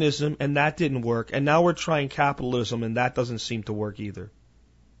communism and that didn't work, and now we're trying capitalism and that doesn't seem to work either.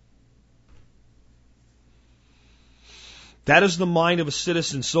 That is the mind of a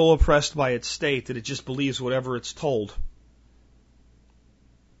citizen so oppressed by its state that it just believes whatever it's told.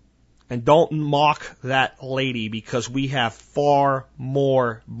 And don't mock that lady, because we have far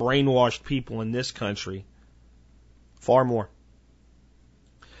more brainwashed people in this country. Far more.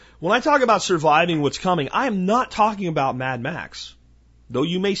 When I talk about surviving what's coming, I am not talking about Mad Max. Though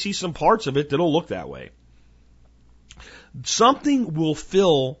you may see some parts of it that'll look that way. Something will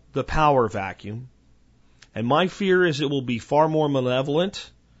fill the power vacuum. And my fear is it will be far more malevolent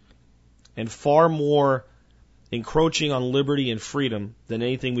and far more encroaching on liberty and freedom than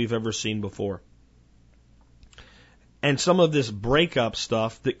anything we've ever seen before. And some of this breakup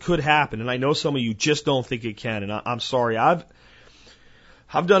stuff that could happen, and I know some of you just don't think it can, and I'm sorry, I've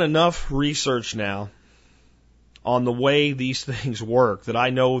done enough research now on the way these things work that I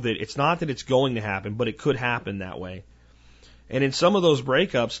know that it's not that it's going to happen, but it could happen that way. And in some of those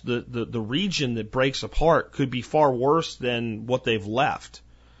breakups, the region that breaks apart could be far worse than what they've left.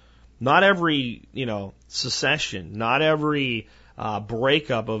 Not every, secession, not every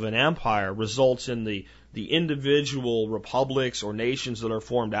breakup of an empire results in the individual republics or nations that are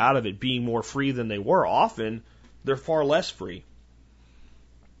formed out of it being more free than they were. Often, they're far less free.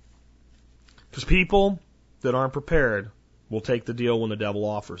 Because people that aren't prepared will take the deal when the devil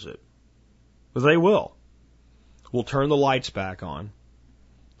offers it. But they will. We'll turn the lights back on.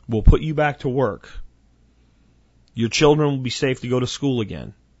 We'll put you back to work. Your children will be safe to go to school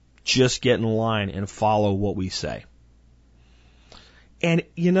again. Just get in line and follow what we say. And,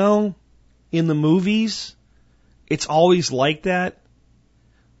 in the movies, it's always like that.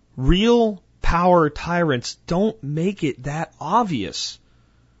 Real power tyrants don't make it that obvious.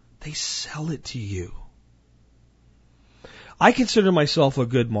 They sell it to you. I consider myself a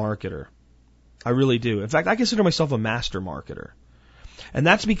good marketer. I really do. In fact, I consider myself a master marketer. And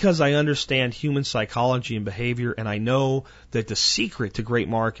that's because I understand human psychology and behavior, and I know that the secret to great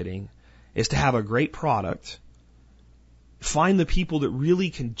marketing is to have a great product, find the people that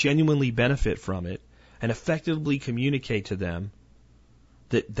really can genuinely benefit from it, and effectively communicate to them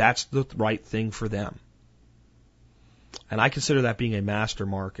that that's the right thing for them. And I consider that being a master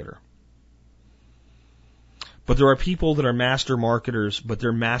marketer. But there are people that are master marketers, but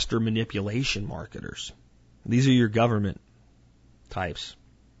they're master manipulation marketers. These are your government types.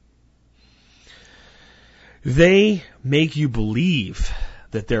 They make you believe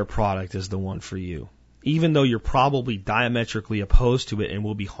that their product is the one for you, even though you're probably diametrically opposed to it and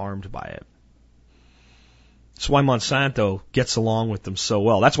will be harmed by it. That's why Monsanto gets along with them so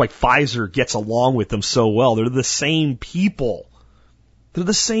well. That's why Pfizer gets along with them so well. They're the same people. They're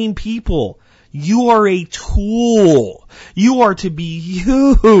the same people. You are a tool. You are to be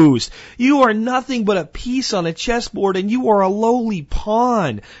used. You are nothing but a piece on a chessboard, and you are a lowly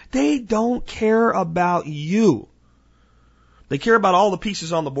pawn. They don't care about you. They care about all the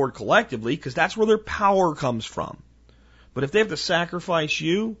pieces on the board collectively, because that's where their power comes from. But if they have to sacrifice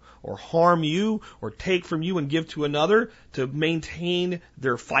you, or harm you, or take from you and give to another to maintain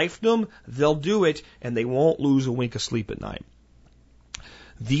their fiefdom, they'll do it, and they won't lose a wink of sleep at night.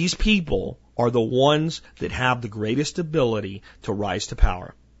 These people are the ones that have the greatest ability to rise to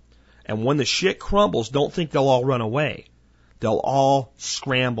power. And when the shit crumbles, don't think they'll all run away. They'll all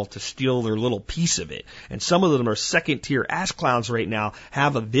scramble to steal their little piece of it. And some of them are second-tier ass clowns right now,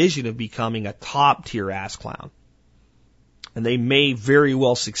 have a vision of becoming a top-tier ass clown. And they may very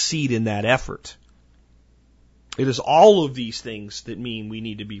well succeed in that effort. It is all of these things that mean we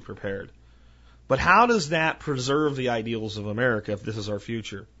need to be prepared. But how does that preserve the ideals of America if this is our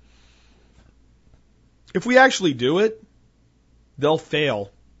future? If we actually do it, they'll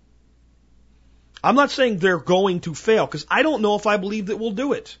fail. I'm not saying they're going to fail, because I don't know if I believe that we'll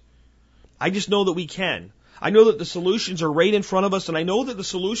do it. I just know that we can. I know that the solutions are right in front of us, and I know that the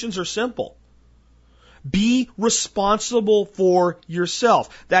solutions are simple. Be responsible for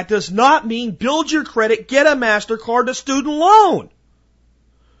yourself. That does not mean build your credit, get a MasterCard, a student loan.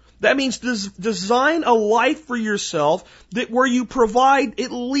 That means design a life for yourself that where you provide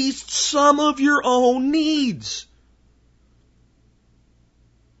at least some of your own needs.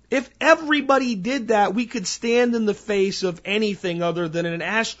 If everybody did that, we could stand in the face of anything other than an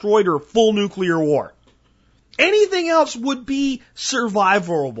asteroid or full nuclear war. Anything else would be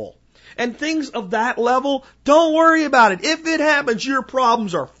survivable. And things of that level, don't worry about it. If it happens, your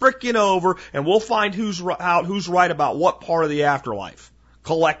problems are frickin' over, and we'll find who's right about what part of the afterlife.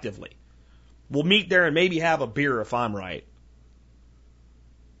 Collectively. We'll meet there and maybe have a beer if I'm right.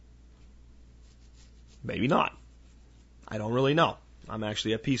 Maybe not. I don't really know. I'm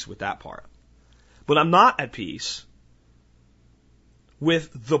actually at peace with that part. But I'm not at peace with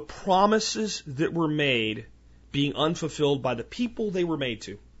the promises that were made being unfulfilled by the people they were made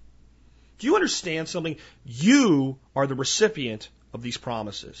to. Do you understand something? You are the recipient of these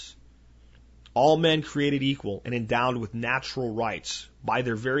promises. All men created equal and endowed with natural rights by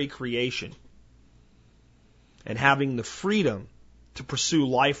their very creation, and having the freedom to pursue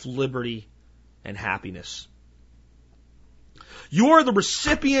life, liberty, and happiness. You are the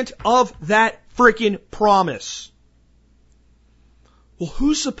recipient of that frickin' promise. Well,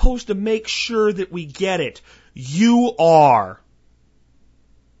 who's supposed to make sure that we get it? You are.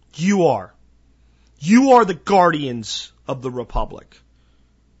 You are. You are the guardians of the Republic.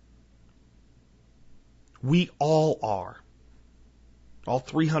 We all are. All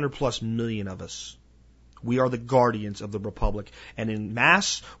 300 plus million of us. We are the guardians of the Republic. And en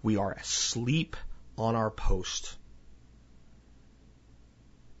masse, we are asleep on our post.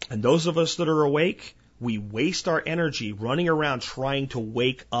 And those of us that are awake, we waste our energy running around trying to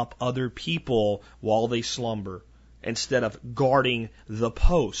wake up other people while they slumber, instead of guarding the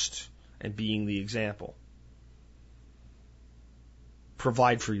post and being the example.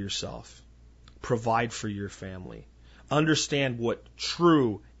 Provide for yourself. Provide for your family. Understand what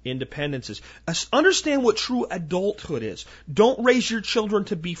true independence is. Understand what true adulthood is. Don't raise your children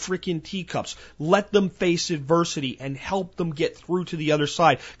to be freaking teacups. Let them face adversity and help them get through to the other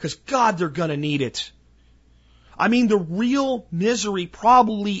side, because God, they're gonna need it. I mean, the real misery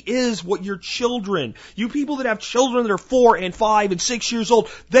probably is what your children, you people that have children that are 4 and 5 and 6 years old,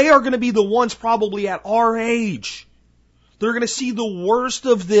 they are going to be the ones probably at our age. They're going to see the worst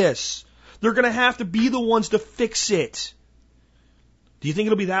of this. They're going to have to be the ones to fix it. Do you think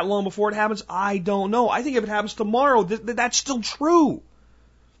it'll be that long before it happens? I don't know. I think if it happens tomorrow, that's still true.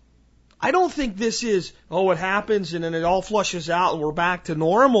 I don't think this is, it happens and then it all flushes out and we're back to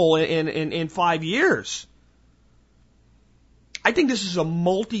normal in 5 years. I think this is a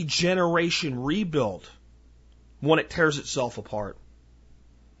multi-generation rebuild when it tears itself apart.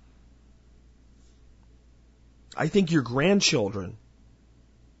 I think your grandchildren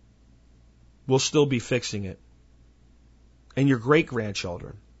will still be fixing it. And your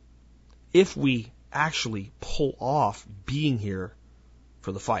great-grandchildren, if we actually pull off being here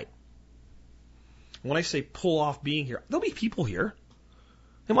for the fight. When I say pull off being here, there'll be people here.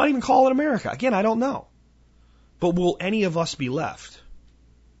 They might even call it America. Again, I don't know. But will any of us be left?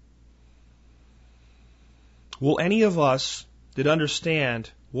 Will any of us that understand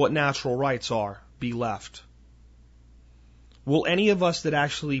what natural rights are be left? Will any of us that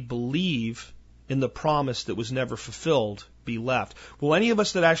actually believe in the promise that was never fulfilled be left? Will any of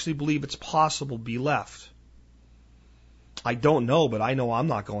us that actually believe it's possible be left? I don't know, but I know I'm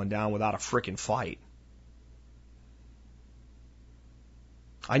not going down without a frickin' fight.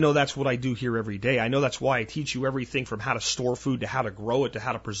 I know that's what I do here every day. I know that's why I teach you everything from how to store food to how to grow it to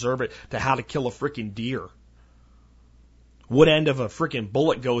how to preserve it to how to kill a frickin' deer. What end of a frickin'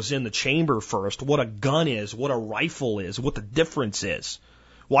 bullet goes in the chamber first, what a gun is, what a rifle is, what the difference is,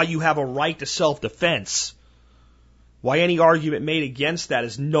 why you have a right to self-defense, why any argument made against that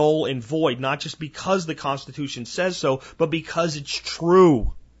is null and void, not just because the Constitution says so, but because it's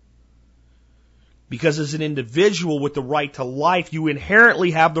true. Because as an individual with the right to life, you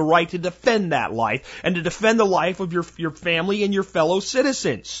inherently have the right to defend that life and to defend the life of your family and your fellow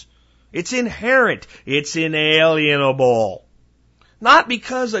citizens. It's inherent. It's inalienable. Not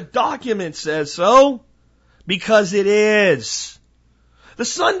because a document says so, because it is. The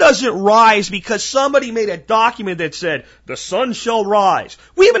sun doesn't rise because somebody made a document that said, the sun shall rise.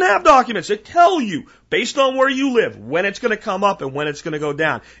 We even have documents that tell you, based on where you live, when it's going to come up and when it's going to go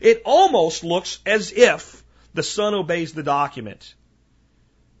down. It almost looks as if the sun obeys the document.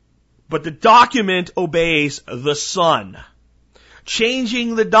 But the document obeys the sun.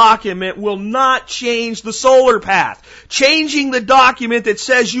 Changing the document will not change the solar path. Changing the document that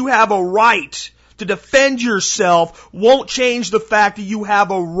says you have a right to defend yourself won't change the fact that you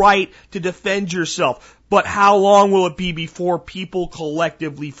have a right to defend yourself. But how long will it be before people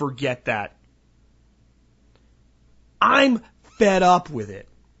collectively forget that? I'm fed up with it.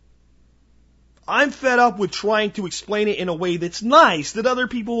 I'm fed up with trying to explain it in a way that's nice, that other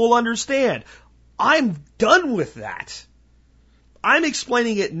people will understand. I'm done with that. I'm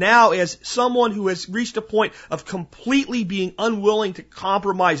explaining it now as someone who has reached a point of completely being unwilling to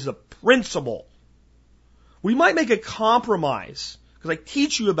compromise the principle. We might make a compromise, because I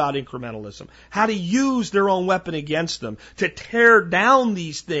teach you about incrementalism, how to use their own weapon against them, to tear down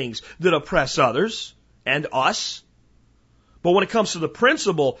these things that oppress others and us. But when it comes to the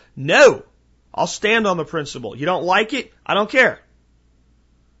principle, no, I'll stand on the principle. You don't like it? I don't care.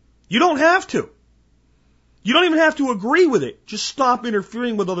 You don't have to. You don't even have to agree with it. Just stop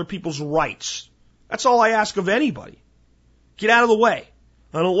interfering with other people's rights. That's all I ask of anybody. Get out of the way.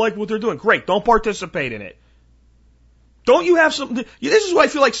 I don't like what they're doing. Great. Don't participate in it. Don't you have something? This is what I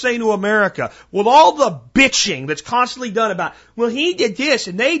feel like saying to America. With all the bitching that's constantly done about, well, he did this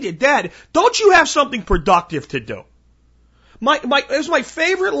and they did that. Don't you have something productive to do? My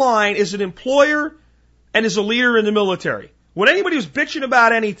favorite line as an employer and as a leader in the military. When anybody was bitching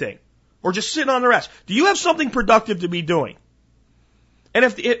about anything, or just sitting on their ass, do you have something productive to be doing? And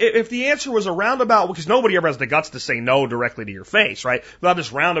if the answer was a roundabout, because nobody ever has the guts to say no directly to your face, right? Without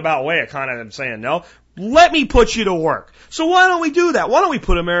this roundabout way of kind of saying no, let me put you to work. So why don't we do that? Why don't we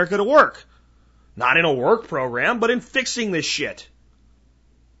put America to work? Not in a work program, but in fixing this shit.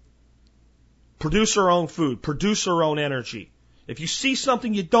 Produce our own food, produce our own energy. If you see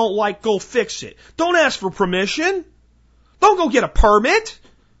something you don't like, go fix it. Don't ask for permission. Don't go get a permit.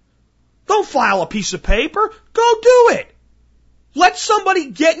 Don't file a piece of paper. Go do it. Let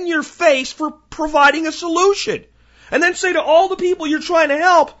somebody get in your face for providing a solution. And then say to all the people you're trying to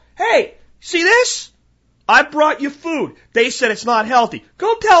help, hey, see this? I brought you food. They said it's not healthy.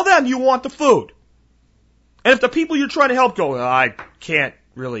 Go tell them you want the food. And if the people you're trying to help go, I can't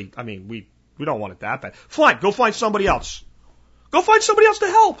really, we don't want it that bad. Fine, go find somebody else. Go find somebody else to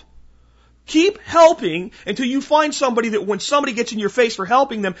help. Keep helping until you find somebody that when somebody gets in your face for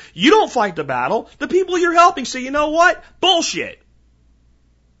helping them, you don't fight the battle. The people you're helping say, you know what? Bullshit.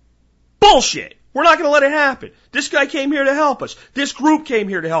 Bullshit. We're not going to let it happen. This guy came here to help us. This group came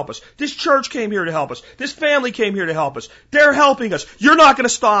here to help us. This church came here to help us. This family came here to help us. They're helping us. You're not going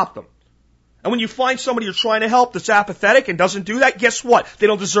to stop them. And when you find somebody you're trying to help that's apathetic and doesn't do that, guess what? They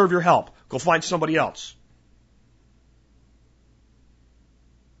don't deserve your help. Go find somebody else.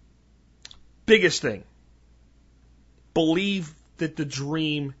 Biggest thing, believe that the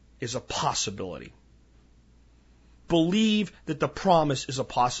dream is a possibility. Believe that the promise is a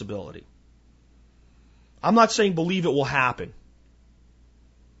possibility. I'm not saying believe it will happen.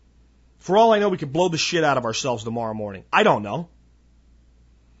 For all I know, we could blow the shit out of ourselves tomorrow morning. I don't know.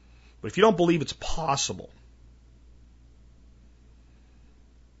 But if you don't believe it's possible,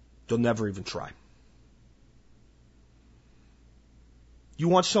 you'll never even try. You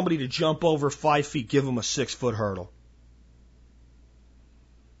want somebody to jump over 5 feet, give them a 6-foot hurdle.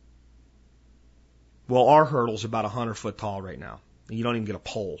 Well, our hurdle's about 100 foot tall right now, and you don't even get a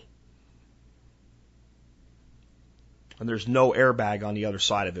pole. And there's no airbag on the other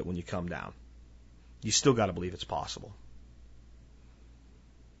side of it when you come down. You still got to believe it's possible.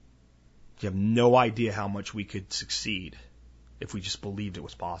 You have no idea how much we could succeed if we just believed it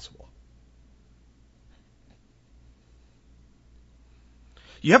was possible.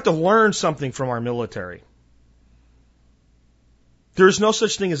 You have to learn something from our military. There's no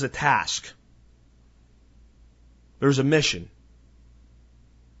such thing as a task. There's a mission.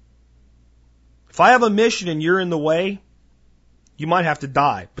 If I have a mission and you're in the way, you might have to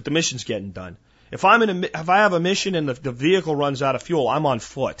die, but the mission's getting done. If I have a mission and the vehicle runs out of fuel, I'm on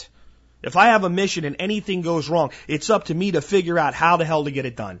foot. If I have a mission and anything goes wrong, it's up to me to figure out how the hell to get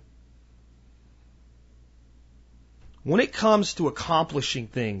it done. When it comes to accomplishing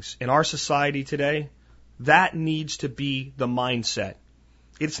things in our society today, that needs to be the mindset.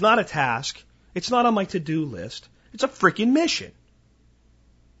 It's not a task. It's not on my to-do list. It's a freaking mission.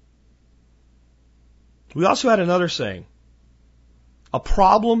 We also had another saying. A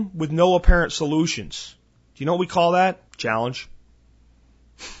problem with no apparent solutions. Do you know what we call that? Challenge.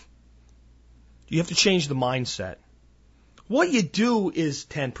 You have to change the mindset. What you do is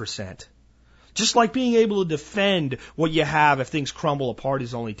 10%. Just like being able to defend what you have if things crumble apart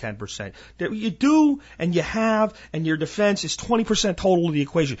is only 10%. What you do and you have and your defense is 20% total of the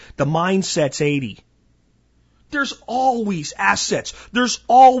equation. The mindset's 80%. There's always assets. There's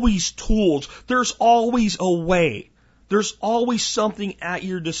always tools. There's always a way. There's always something at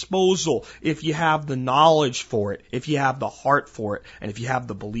your disposal if you have the knowledge for it, if you have the heart for it, and if you have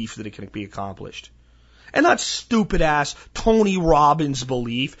the belief that it can be accomplished. And not stupid ass Tony Robbins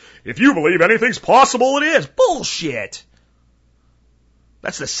belief. If you believe anything's possible, it is. Bullshit.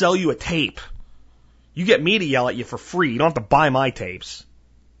 That's to sell you a tape. You get me to yell at you for free. You don't have to buy my tapes.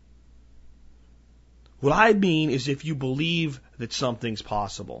 What I mean is if you believe that something's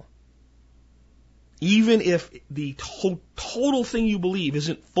possible, even if the total thing you believe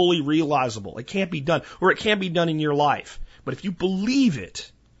isn't fully realizable, it can't be done, or it can't be done in your life. But if you believe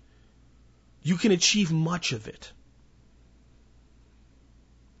it, you can achieve much of it.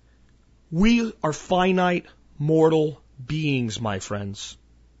 We are finite mortal beings, my friends.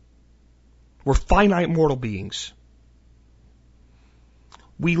 We're finite mortal beings.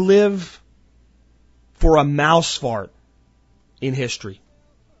 We live for a mouse fart in history.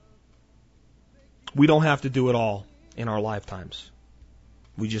 We don't have to do it all in our lifetimes.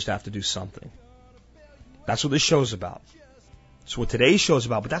 We just have to do something. That's what this show's about. That's what today's show's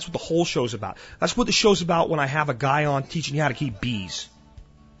about, but that's what the whole show's about. That's what the show's about when I have a guy on teaching you how to keep bees.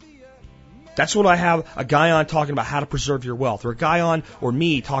 That's what I have a guy on talking about how to preserve your wealth, or a guy on, or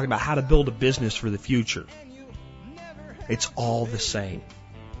me, talking about how to build a business for the future. It's all the same.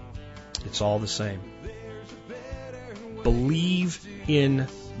 It's all the same. Believe in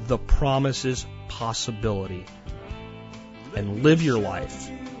the promises possibility and live your life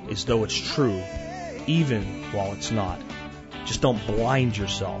as though it's true, even while it's not. Just don't blind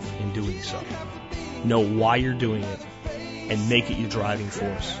yourself in doing so. Know why you're doing it and make it your driving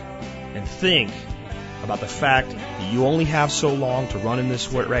force. And think about the fact that you only have so long to run in this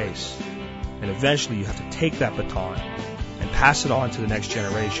race, and eventually you have to take that baton and pass it on to the next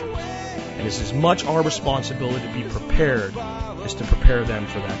generation. And it's as much our responsibility to be prepared as to prepare them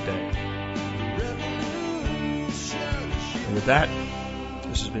for that day. And with that,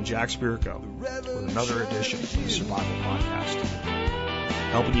 this has been Jack Spirko with another edition of the Survival Podcast,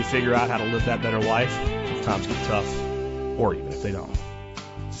 helping you figure out how to live that better life if times get tough, or even if they don't.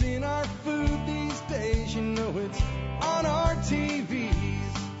 It's in our food these days, you know it's on our TVs.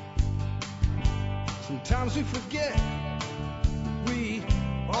 Sometimes we forget we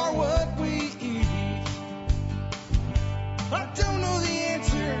are what we eat. I don't know the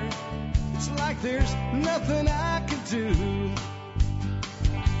answer. It's like there's nothing I can do.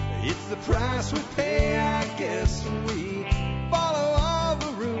 It's the price we pay, I guess, when we follow all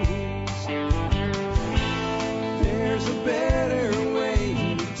the rules. There's a better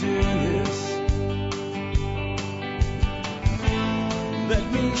way to do this. Let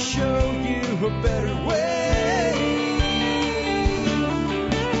me show you a better way.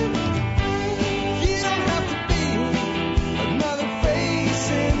 You don't have to be another face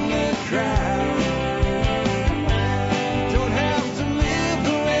in the crowd.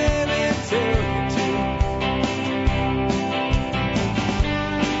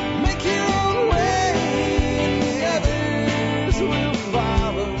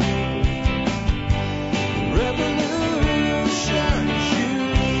 Revolution, you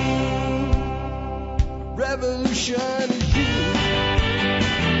revolution is you.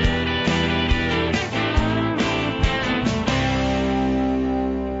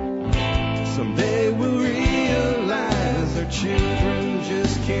 Someday we'll realize our children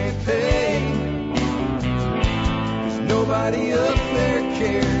just can't pay, 'cause nobody up there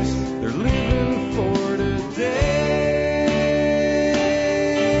cares. They're living for today.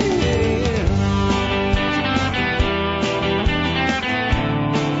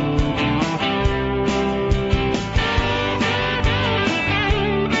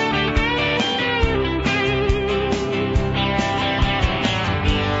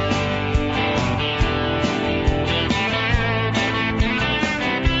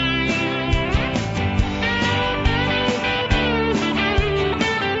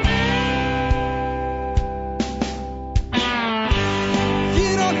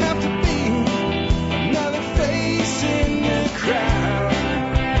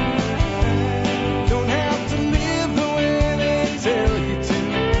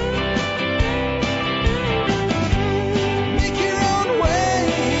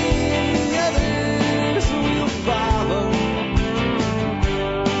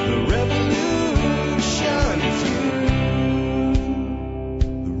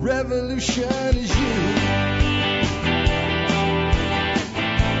 Revolution